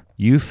 Kristopher,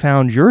 you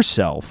found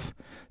yourself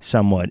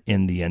somewhat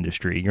in the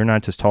industry. You're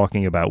not just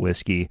talking about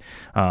whiskey.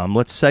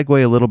 Let's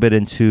segue a little bit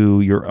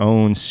into your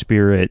own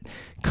spirit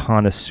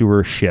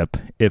connoisseurship,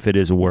 if it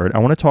is a word. I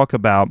want to talk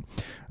about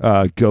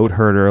Goat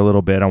Herder a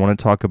little bit. I want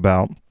to talk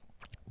about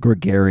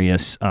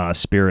Gregarious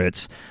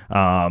spirits.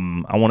 I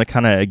want to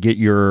kind of get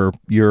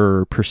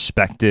your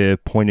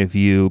perspective, point of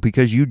view,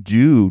 because you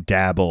do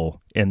dabble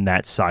in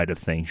that side of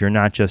things. You're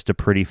not just a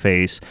pretty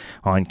face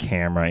on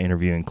camera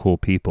interviewing cool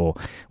people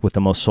with the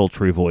most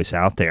sultry voice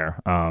out there.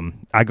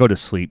 I go to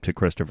sleep to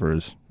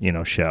Kristopher's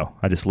show.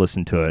 I just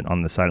listen to it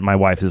on the side. My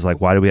wife is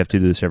like, why do we have to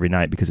do this every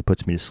night? Because it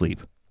puts me to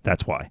sleep.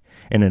 That's why,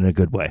 and in a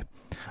good way.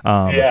 Yeah,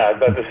 I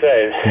was about to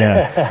say.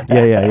 yeah.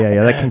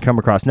 That can come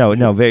across. No,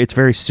 it's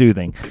very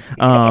soothing.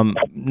 Don't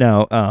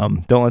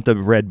let the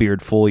red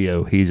beard fool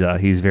you. He's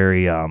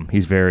very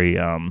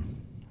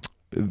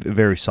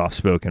very soft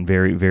spoken,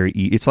 very very.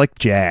 It's like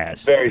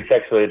jazz. Very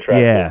sexually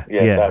attractive.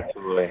 Yeah,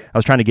 absolutely. I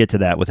was trying to get to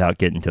that without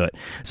getting to it.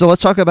 So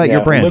let's talk about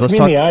your brands. Look me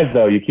in the eyes,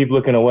 though. You keep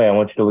looking away. I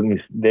want you to look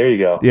me. There you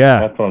go.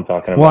 Yeah, that's what I'm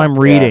talking about. Well, I'm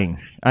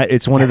reading. Yeah.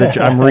 It's one of the.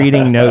 I'm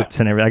reading notes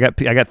and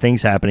everything. I got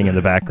things happening in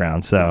the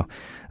background. So.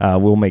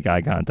 We'll make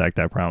eye contact,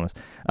 I promise.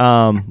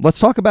 Let's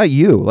talk about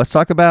you. Let's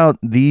talk about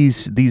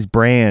these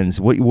brands.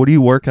 What are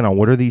you working on?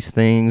 What are these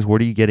things? What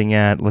are you getting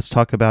at? Let's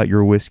talk about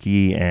your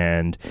whiskey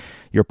and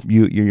you're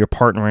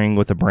partnering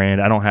with a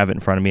brand. I don't have it in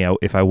front of me.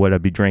 If I would,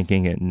 I'd be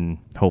drinking it and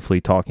hopefully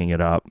talking it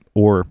up.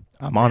 Or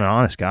I'm on an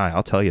honest guy.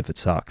 I'll tell you if it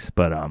sucks,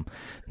 but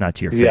not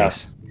to your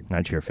face.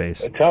 Not to your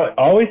face.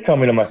 Always tell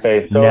me to my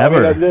face. So,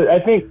 never.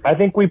 I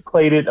think we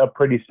played it a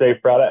pretty safe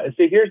route.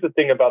 See, here's the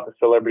thing about the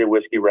celebrity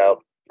whiskey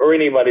route, or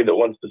anybody that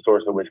wants to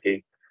source a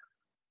whiskey.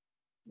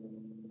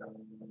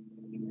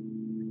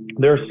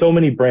 There are so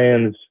many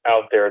brands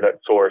out there that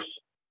source,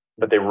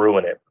 but they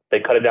ruin it. They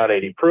cut it down to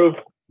 80 proof.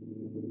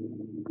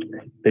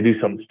 They do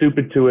something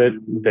stupid to it.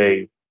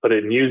 They put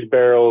it in used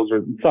barrels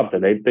or something.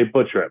 They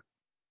butcher it.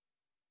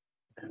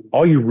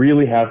 All you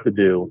really have to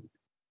do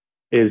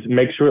is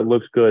make sure it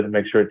looks good and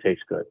make sure it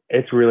tastes good.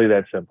 It's really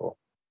that simple.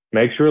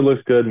 Make sure it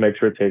looks good, make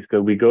sure it tastes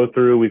good. We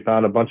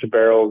found a bunch of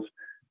barrels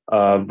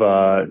of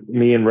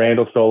me and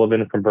Randall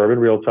Sullivan from Bourbon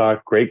Real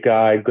Talk. Great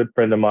guy, good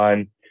friend of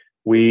mine.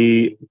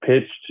 We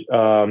pitched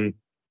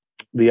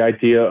the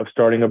idea of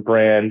starting a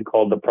brand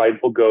called the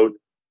Prideful Goat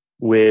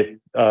with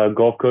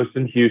Gulf Coast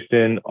in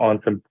Houston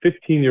on some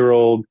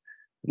 15-year-old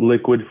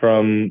liquid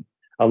from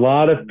a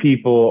lot of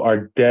people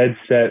are dead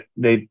set.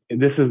 This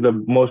is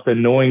the most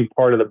annoying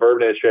part of the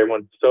bourbon industry.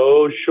 Everyone's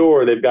so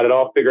sure they've got it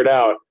all figured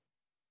out.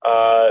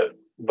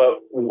 But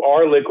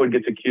our liquid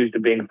gets accused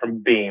of being from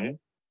Beam.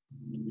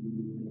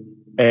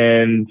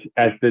 And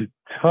at the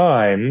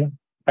time,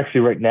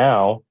 actually right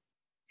now,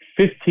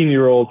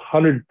 15-year-old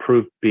 100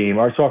 proof Beam.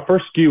 So our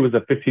first SKU was a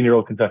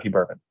 15-year-old Kentucky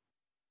bourbon.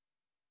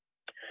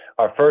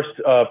 Our first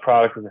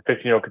product was a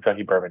 15-year-old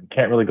Kentucky bourbon.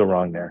 Can't really go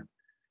wrong there.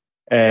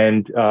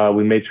 And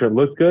we made sure it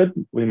looked good.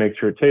 We made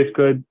sure it tastes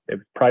good. It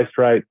was priced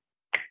right.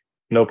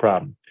 No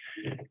problem.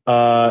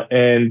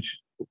 And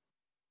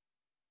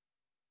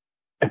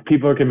if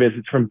people are convinced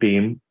it's from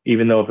Beam,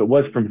 even though if it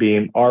was from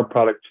Beam, our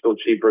product's still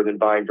cheaper than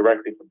buying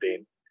directly from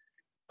Beam.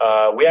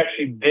 We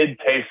actually did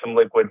taste some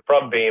liquid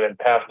from Beam and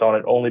passed on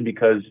it only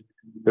because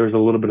there was a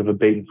little bit of a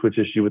bait and switch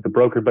issue with the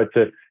broker. But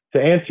to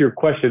answer your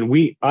question,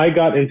 I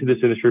got into this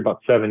industry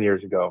about 7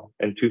 years ago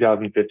in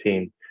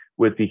 2015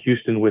 with the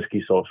Houston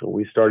Whiskey Social.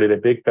 We started a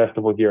big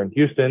festival here in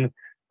Houston.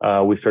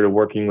 We started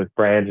working with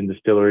brands and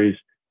distilleries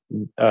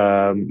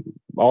all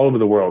over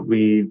the world.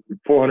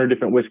 400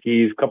 different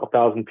whiskeys, a couple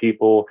thousand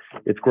people.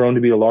 It's grown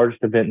to be the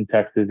largest event in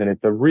Texas, and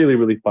it's a really,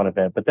 really fun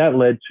event. But that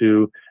led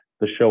to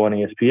the show on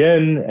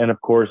ESPN, and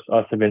of course,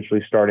 us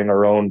eventually starting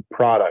our own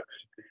products.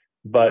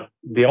 But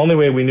the only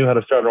way we knew how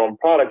to start our own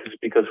products is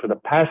because for the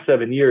past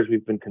 7 years,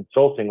 we've been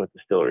consulting with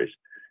distilleries.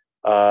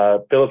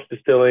 Phillips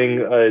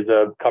Distilling is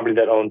a company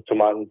that owns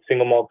Tomatin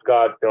Single Malt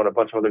Scotch. They own a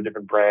bunch of other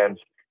different brands.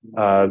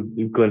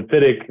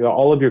 Glenfiddich,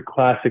 all of your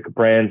classic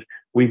brands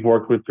we've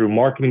worked with through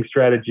marketing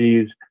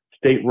strategies,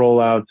 state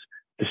rollouts,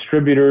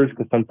 distributors,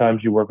 because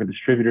sometimes you work with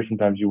distributors,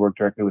 sometimes you work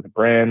directly with the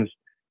brands.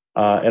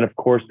 And of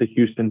course, the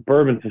Houston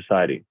Bourbon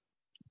Society,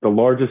 the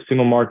largest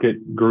single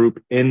market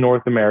group in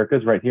North America,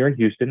 is right here in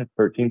Houston. It's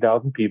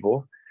 13,000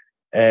 people.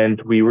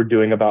 And we were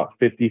doing about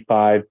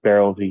 55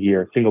 barrels a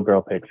year, single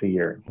barrel picks a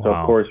year. So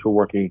Wow. of course we're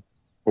working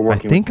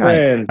with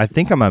brands. I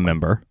think I'm a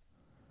member.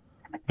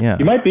 Yeah.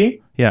 You might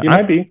be. Yeah, you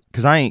might be.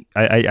 Because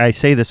I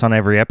say this on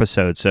every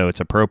episode, so it's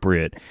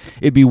appropriate.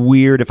 It'd be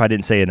weird if I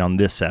didn't say it on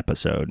this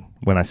episode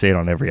when I say it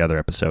on every other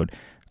episode.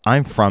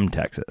 I'm from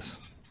Texas.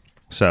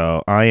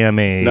 So I am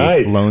a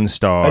Nice. Lone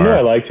Star I knew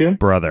I liked you.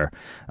 brother.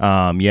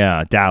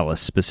 Yeah, Dallas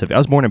specific. I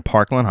was born in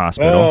Parkland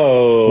Hospital.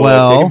 Oh,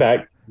 Well- take it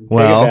back.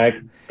 well- Take it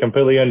back.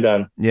 Completely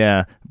undone.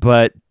 Yeah,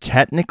 but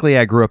technically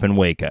I grew up in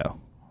Waco.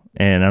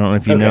 And I don't know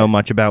if you Okay. know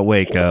much about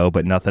Waco,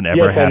 but nothing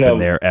ever Yes, I know.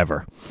 happened there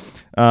ever.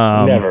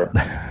 Never.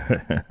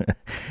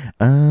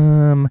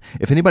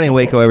 If anybody in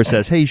Waco ever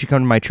says, "Hey, you should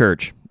come to my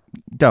church,"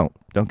 don't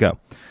go.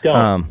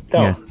 Don't.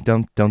 Yeah,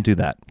 don't do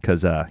that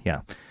because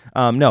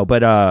no,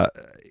 but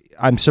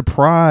I'm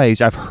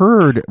surprised. I've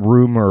heard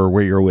rumor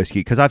where your whiskey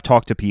because I've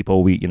talked to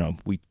people. We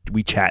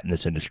chat in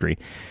this industry,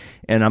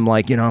 and I'm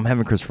like, I'm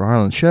having Kristopher Hart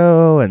on the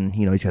show, and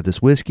he's got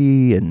this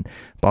whiskey and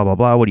blah blah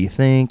blah. What do you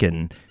think?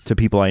 And to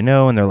people I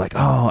know, and they're like,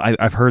 "Oh,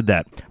 I've heard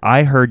that.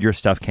 I heard your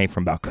stuff came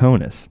from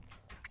Balcones."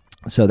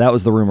 So that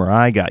was the rumor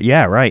I got.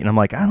 Yeah, right. And I'm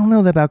like, I don't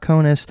know that about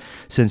Balcones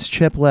since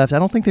Chip left. I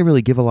don't think they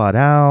really give a lot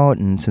out.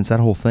 And since that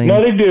whole thing.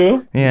 No, they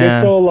do. Yeah.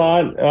 They sell a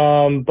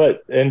lot.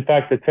 But in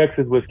fact, the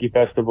Texas Whiskey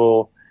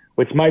Festival,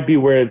 which might be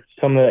where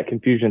some of that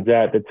confusion's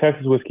at, the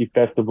Texas Whiskey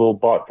Festival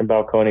bought some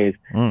Balcones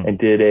and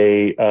did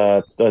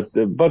a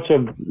bunch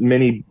of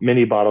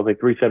mini bottles, like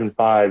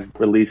 375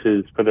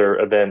 releases for their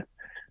event.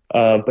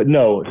 But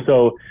no,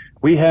 so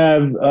we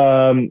have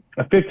a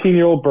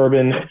 15-year-old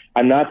bourbon.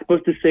 I'm not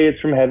supposed to say it's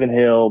from Heaven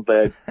Hill,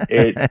 but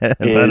it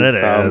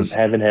is from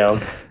Heaven Hill.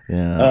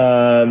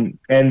 Yeah.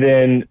 And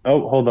then,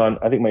 hold on.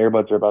 I think my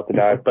earbuds are about to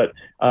die. But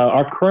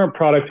our current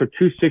products are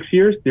 2 6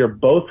 years. They're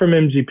both from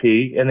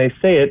MGP, and they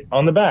say it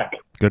on the back.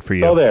 Good for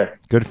you. It's all there.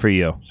 Good for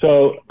you.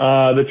 So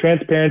the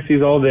transparency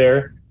is all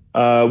there.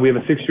 We have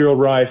a 6-year-old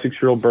rye,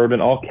 6-year-old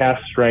bourbon, all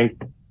cask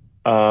strength.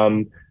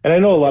 And I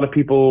know a lot of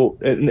people,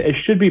 it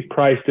should be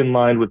priced in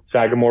line with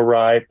Sagamore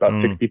rye, about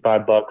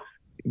 $65.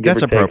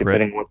 That's appropriate.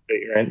 Depending on what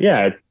state you're in.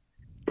 Yeah, it's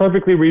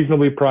perfectly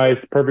reasonably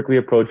priced, perfectly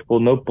approachable,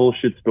 no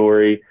bullshit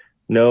story,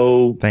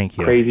 no Thank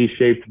you. crazy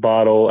shaped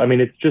bottle. I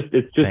mean, it's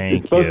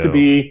supposed to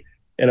be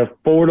an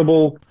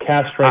affordable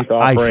cask strength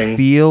offering. I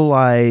feel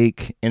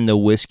like in the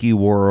whiskey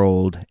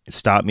world,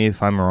 stop me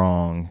if I'm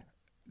wrong,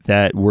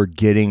 that we're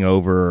getting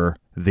over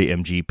the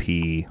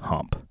MGP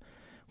hump,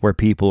 where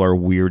people are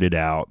weirded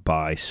out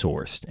by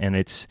sourced, and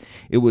it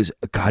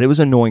was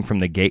annoying from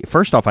the gate.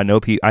 First off, I know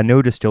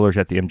distillers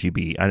at the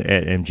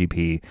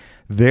MGP,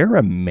 they're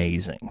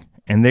amazing,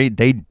 and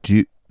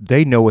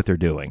they know what they're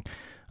doing.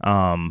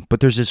 But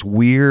there's this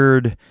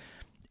weird,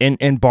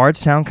 and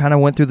Bardstown kind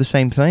of went through the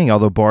same thing.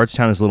 Although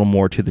Bardstown is a little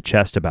more to the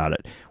chest about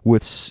it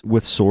with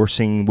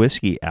sourcing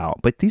whiskey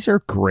out. But these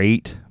are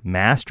great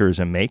masters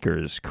and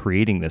makers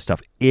creating this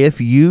stuff. If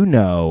you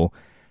know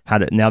how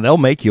to, now they'll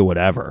make you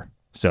whatever.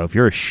 So if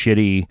you're a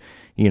shitty,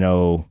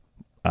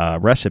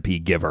 recipe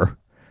giver,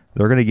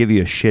 they're going to give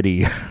you a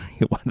shitty,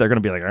 they're going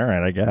to be like, all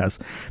right, I guess,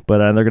 but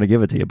they're going to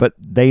give it to you, but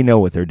they know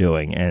what they're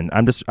doing. And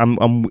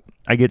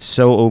I get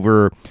so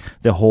over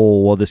the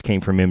whole, well, this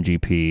came from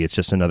MGP. It's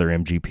just another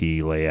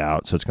MGP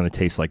layout. So it's going to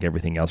taste like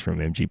everything else from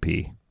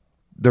MGP.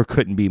 There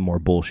couldn't be more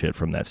bullshit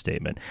from that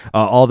statement.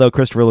 Although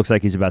Kristopher looks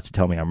like he's about to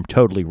tell me I'm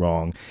totally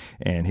wrong.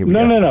 And here we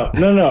go.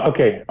 No.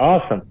 Okay.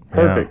 Awesome.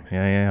 Perfect.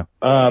 Yeah.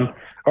 All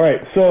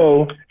right.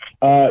 So,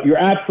 you're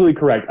absolutely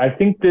correct. I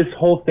think this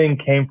whole thing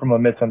came from a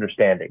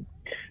misunderstanding.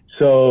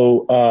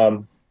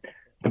 So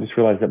I just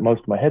realized that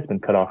most of my head's been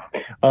cut off.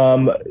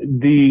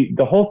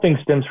 The whole thing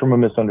stems from a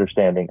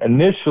misunderstanding.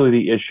 Initially,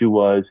 the issue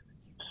was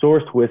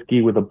sourced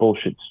whiskey with a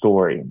bullshit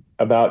story.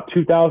 About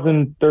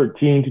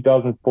 2013,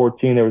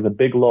 2014, there was a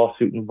big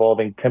lawsuit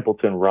involving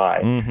Templeton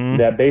Rye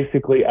that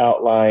basically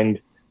outlined,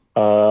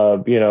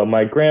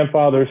 my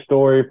grandfather's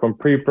story from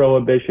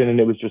pre-prohibition, and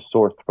it was just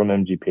sourced from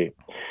MGP.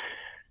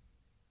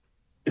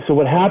 So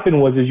what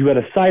happened was you had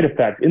a side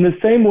effect in the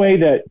same way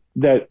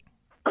that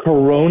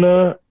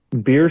Corona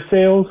beer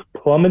sales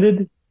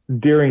plummeted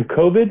during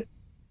COVID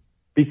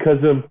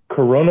because of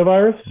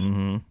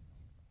coronavirus.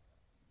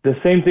 The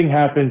same thing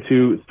happened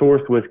to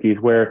sourced whiskeys,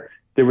 where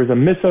there was a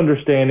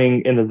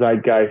misunderstanding in the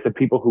zeitgeist of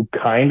people who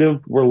kind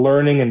of were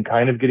learning and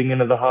kind of getting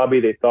into the hobby.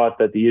 They thought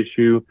that the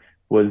issue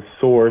was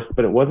sourced,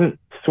 but it wasn't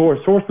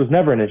sourced. Sourced was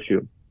never an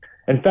issue.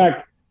 In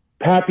fact,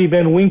 Pappy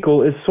Van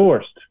Winkle is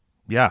sourced.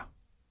 Yeah.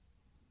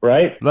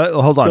 Right?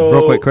 Hold on,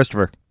 real quick,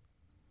 Christopher.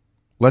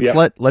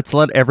 Let's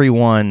let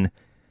everyone,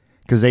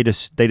 because they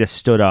just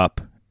stood up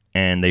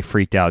and they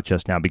freaked out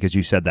just now because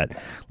you said that.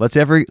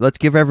 Let's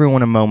give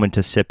everyone a moment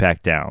to sit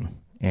back down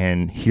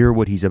and hear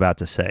what he's about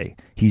to say.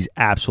 He's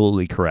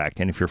absolutely correct.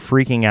 And if you're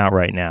freaking out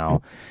right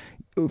now,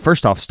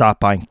 first off,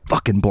 stop buying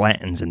fucking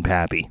Blantons and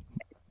Pappy.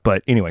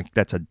 But anyway,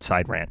 that's a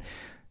side rant.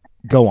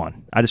 Go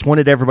on. I just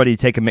wanted everybody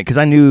to take a minute because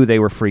I knew they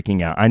were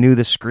freaking out. I knew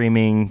the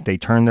screaming. They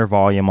turned their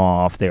volume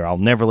off. I'll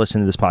never listen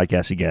to this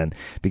podcast again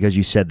because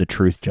you said the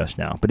truth just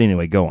now. But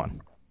anyway, go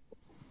on.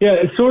 Yeah,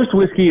 sourced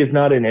whiskey is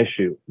not an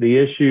issue. The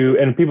issue,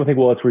 and people think,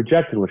 well, it's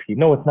rejected whiskey.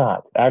 No, it's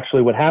not.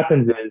 Actually, what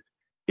happens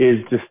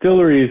is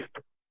distilleries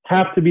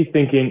have to be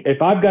thinking,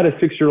 if I've got a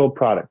 6-year-old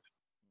product,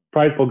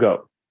 Prideful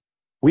Go,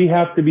 we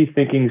have to be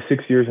thinking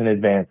 6 years in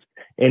advance.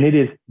 And it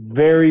is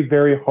very,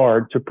 very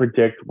hard to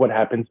predict what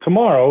happens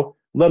tomorrow,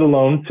 let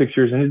alone 6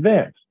 years in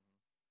advance.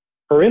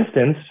 For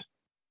instance,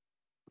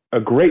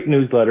 a great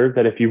newsletter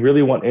that if you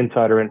really want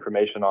insider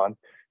information on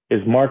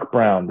is Mark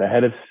Brown, the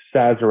head of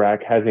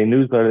Sazerac, has a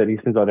newsletter that he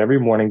sends out every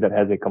morning that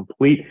has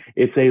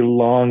it's a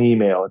long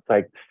email. It's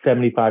like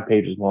 75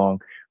 pages long,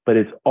 but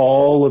it's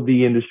all of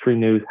the industry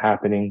news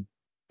happening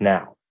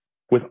now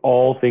with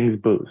all things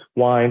booze,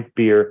 wine,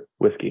 beer,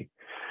 whiskey.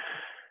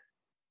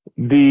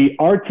 The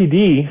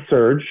RTD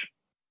surge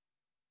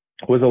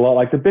was a lot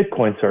like the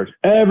Bitcoin surge.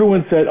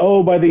 Everyone said,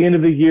 by the end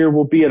of the year,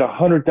 we'll be at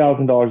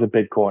 $100,000 of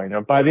Bitcoin.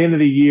 Or by the end of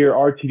the year,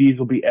 RTDs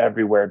will be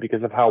everywhere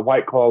because of how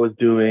White Claw was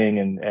doing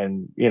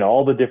and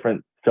all the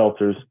different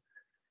seltzers.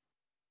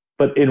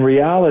 But in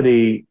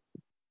reality,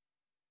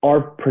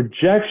 our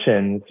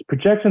projections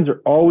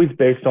are always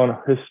based on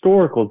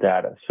historical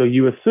data. So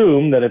you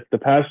assume that if the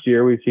past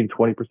year we've seen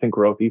 20%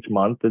 growth each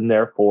month, and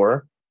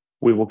therefore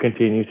we will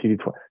continue to see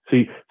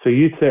 20. So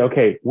you'd say,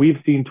 okay, we've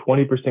seen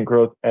 20%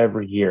 growth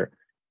every year.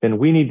 Then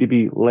we need to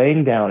be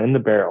laying down in the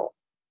barrel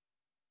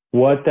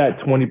what that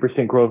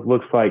 20% growth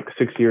looks like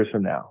 6 years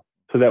from now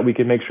so that we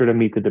can make sure to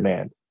meet the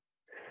demand.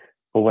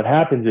 But what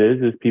happens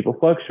is people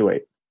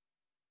fluctuate,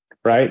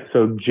 right?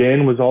 So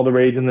gin was all the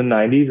rage in the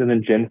 90s, and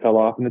then gin fell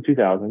off in the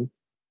 2000s.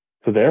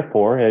 So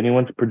therefore,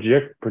 anyone's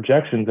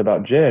projections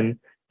about gin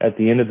at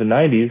the end of the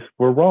 90s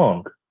were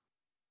wrong,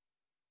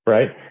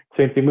 right?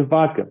 Same thing with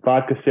vodka.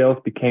 Vodka sales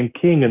became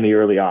king in the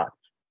early aughts.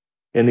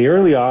 In the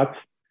early aughts,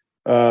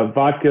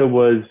 vodka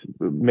was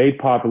made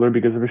popular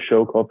because of a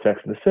show called Sex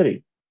and the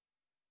City.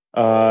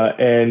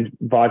 And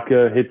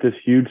vodka hit this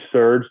huge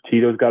surge.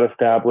 Tito's got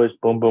established,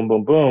 boom, boom,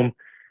 boom, boom.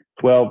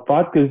 Well,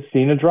 vodka's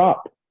seen a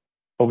drop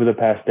over the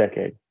past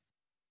decade.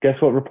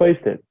 Guess what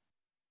replaced it?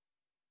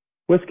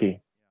 Whiskey.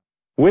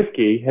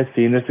 Whiskey has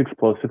seen this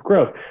explosive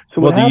growth.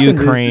 So well, the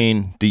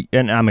Ukraine,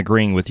 and I'm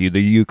agreeing with you,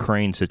 the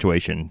Ukraine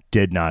situation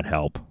did not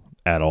help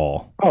at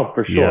all. Oh,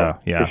 for sure.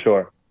 Yeah. For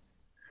sure.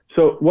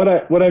 So what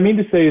I mean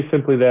to say is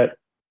simply that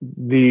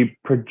the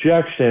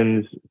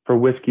projections for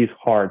whiskey is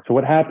hard. So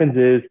what happens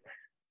is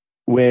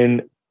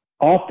when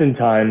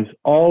oftentimes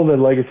all the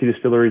legacy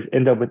distilleries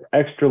end up with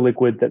extra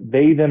liquid that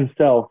they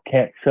themselves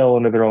can't sell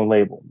under their own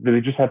label. They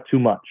just have too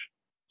much.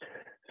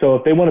 So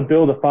if they want to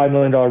build a $5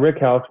 million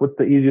rickhouse, what's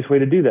the easiest way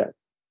to do that?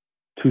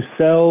 To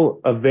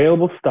sell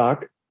available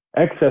stock,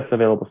 excess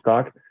available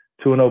stock,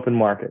 to an open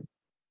market.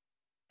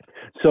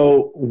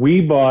 So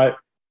we bought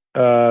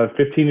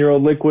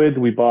 15-year-old liquid.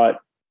 We bought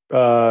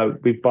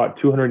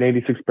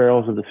 286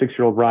 barrels of the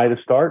 6-year-old rye to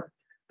start.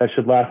 That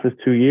should last us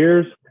 2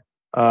 years.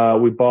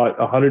 We bought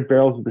 100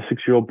 barrels of the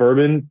 6-year-old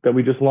bourbon that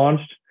we just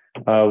launched.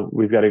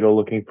 We've got to go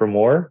looking for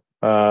more.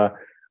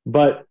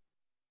 But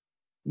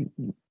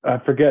I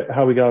forget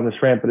how we got on this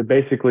rant, but it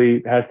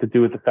basically has to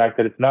do with the fact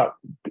that it's not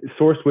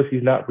sourced whiskey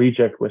is not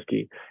reject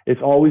whiskey.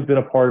 It's always been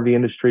a part of the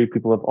industry.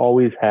 People have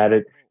always had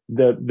it.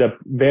 The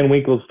Van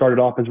Winkles started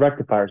off as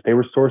rectifiers. They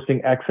were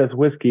sourcing excess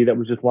whiskey that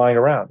was just lying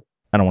around.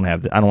 I don't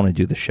want to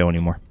do the show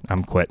anymore. I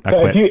quit.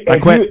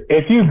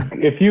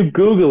 If you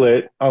Google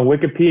it on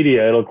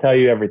Wikipedia, it'll tell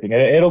you everything.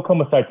 And it'll come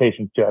with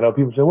citations too. I know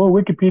people say, well,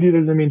 Wikipedia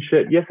doesn't mean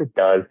shit. Yes, it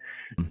does.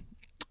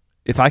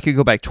 If I could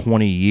go back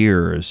 20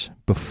 years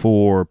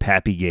before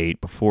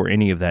Pappygate, before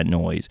any of that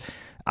noise,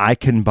 I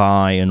can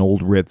buy an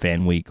old Rip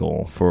Van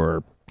Winkle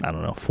for I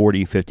don't know,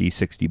 40, 50,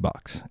 60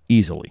 bucks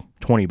easily,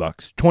 20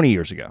 bucks, 20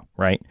 years ago,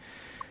 right?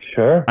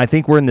 Sure. I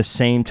think we're in the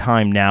same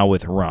time now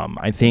with rum.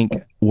 I think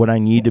what I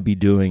need to be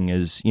doing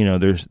is,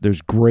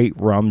 there's great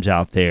rums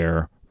out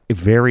there,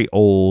 very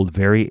old,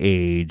 very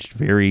aged,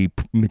 very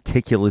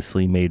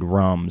meticulously made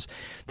rums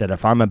that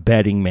if I'm a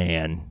betting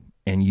man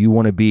and you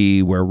want to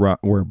be where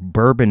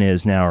bourbon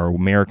is now, or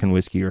American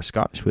whiskey or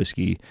Scottish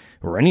whiskey,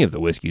 or any of the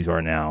whiskeys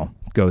are now,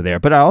 go there.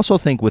 But I also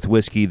think with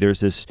whiskey,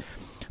 there's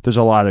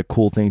a lot of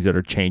cool things that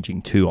are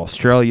changing too.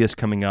 Australia's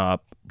coming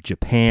up.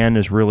 Japan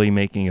is really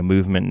making a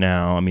movement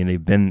now. I mean,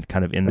 they've been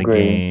kind of in the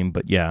game,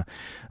 but yeah,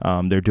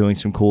 they're doing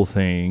some cool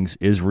things.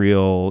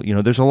 Israel,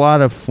 there's a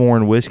lot of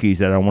foreign whiskeys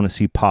that I want to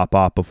see pop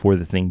up before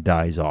the thing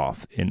dies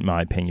off, in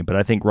my opinion. But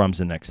I think rum's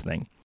the next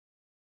thing.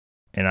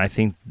 And I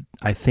think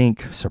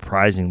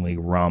surprisingly,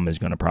 rum is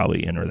going to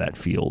probably enter that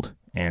field.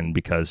 And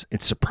because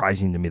it's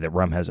surprising to me that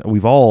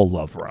we've all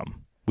loved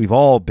rum. We've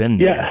all been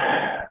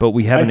there, but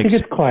we haven't. I think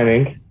it's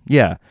climbing.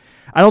 Yeah.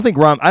 I don't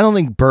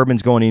think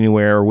bourbon's going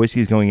anywhere or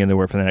whiskey's going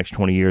anywhere for the next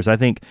 20 years. I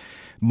think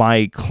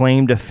my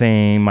claim to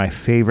fame, my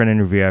favorite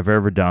interview I've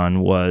ever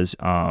done was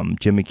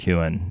Jim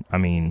McEwen. I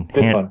mean,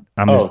 Jim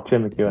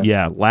McEwen.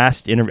 Yeah,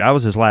 last interview. I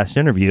was his last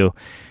interview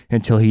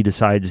until he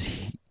decides,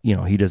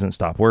 he doesn't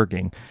stop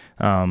working.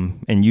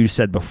 And you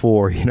said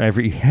before,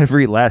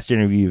 every last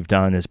interview you've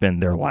done has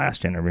been their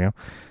last interview.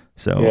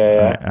 So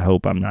yeah. I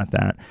hope I'm not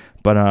that.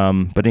 But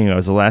it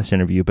was the last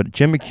interview. But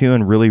Jim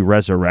McEwen really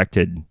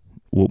resurrected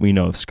what we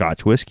know of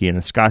Scotch whiskey, and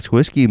if Scotch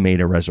whiskey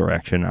made a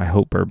resurrection, I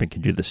hope bourbon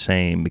can do the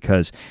same,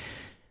 because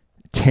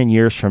 10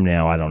 years from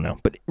now, I don't know.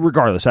 But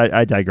regardless,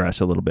 I digress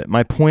a little bit.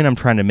 My point I'm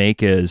trying to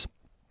make is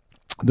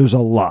there's a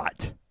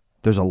lot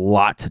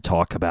to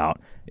talk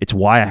about. It's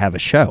why I have a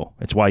show.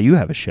 It's why you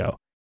have a show.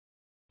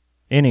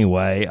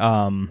 Anyway,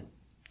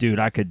 dude,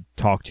 I could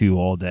talk to you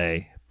all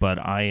day, but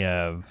I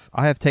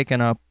have taken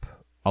up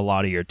a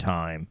lot of your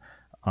time.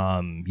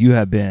 You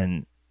have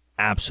been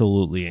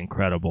absolutely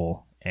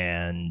incredible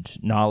and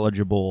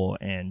knowledgeable,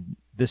 and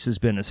this has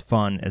been as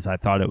fun as I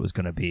thought it was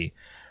going to be.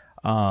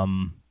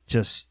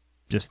 Just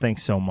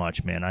thanks so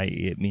much, man.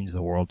 It means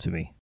the world to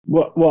me.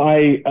 Well,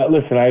 I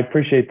listen. I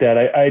appreciate that.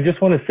 I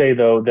just want to say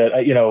though that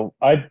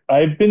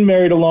I've been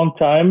married a long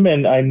time,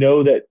 and I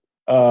know that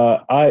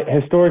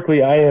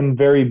historically I am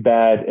very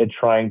bad at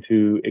trying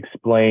to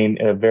explain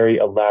a very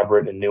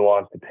elaborate and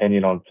nuanced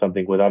opinion on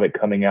something without it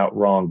coming out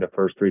wrong the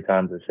first 3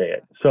 times I say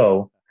it.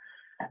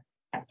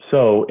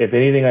 So if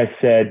anything I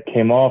said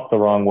came off the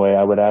wrong way,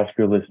 I would ask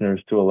your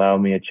listeners to allow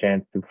me a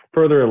chance to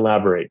further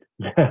elaborate.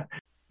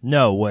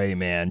 No way,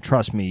 man.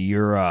 Trust me,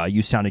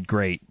 you sounded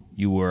great.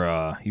 You were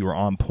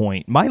on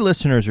point. My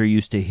listeners are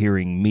used to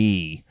hearing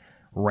me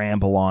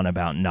ramble on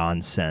about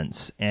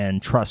nonsense,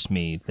 and trust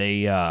me,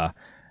 they're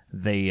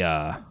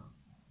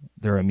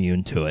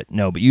immune to it.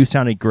 No, but you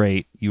sounded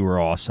great. You were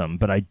awesome.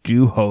 But I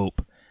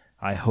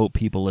hope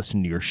people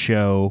listen to your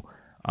show.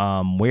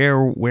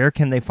 Where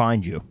can they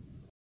find you?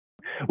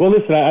 Well,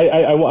 listen,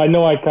 I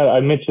know I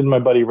mentioned my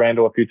buddy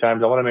Randall a few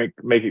times. I want to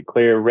make it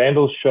clear.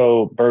 Randall's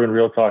show, Bourbon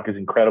Real Talk, is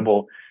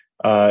incredible.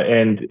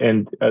 And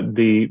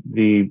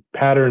the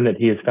pattern that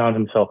he has found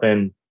himself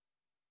in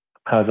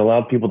has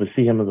allowed people to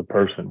see him as a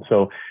person.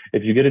 So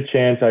if you get a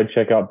chance, I'd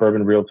check out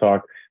Bourbon Real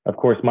Talk. Of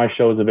course, my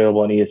show is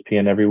available on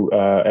ESPN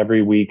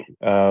every week.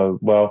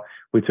 Well,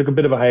 we took a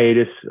bit of a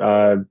hiatus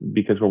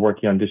because we're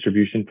working on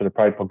distribution for the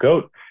Prideful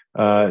Goat.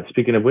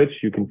 Speaking of which,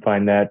 you can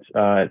find that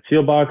at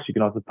Sealbox. You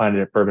can also find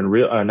it at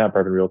not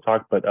Bourbon Real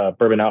Talk, but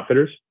Bourbon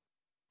Outfitters.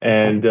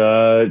 And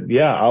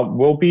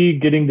we'll be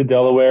getting to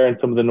Delaware and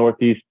some of the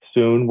Northeast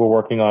soon. We're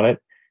working on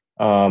it.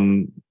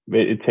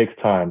 It takes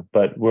time,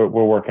 but we're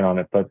working on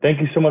it. But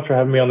thank you so much for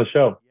having me on the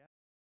show.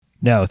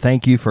 No,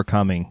 thank you for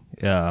coming.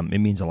 It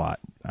means a lot.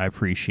 I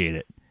appreciate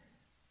it.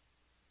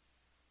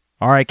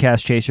 All right,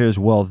 Cast Chasers.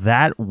 Well,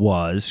 that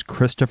was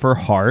Kristopher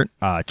Hart.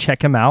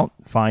 Check him out.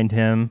 Find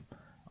him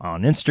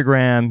on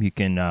Instagram. You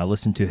can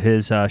listen to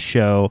his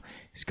show.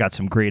 He's got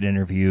some great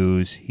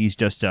interviews. He's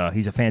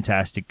a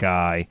fantastic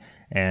guy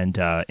and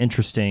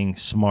interesting,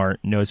 smart,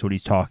 knows what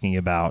he's talking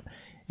about.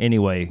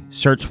 Anyway,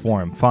 search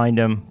for him, find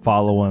him,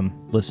 follow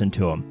him, listen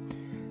to him.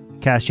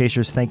 Cast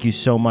Chasers, thank you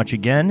so much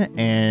again,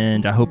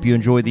 and I hope you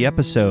enjoyed the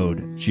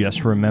episode.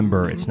 Just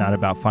remember, it's not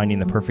about finding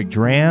the perfect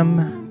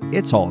dram,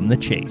 it's all in the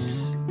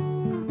chase.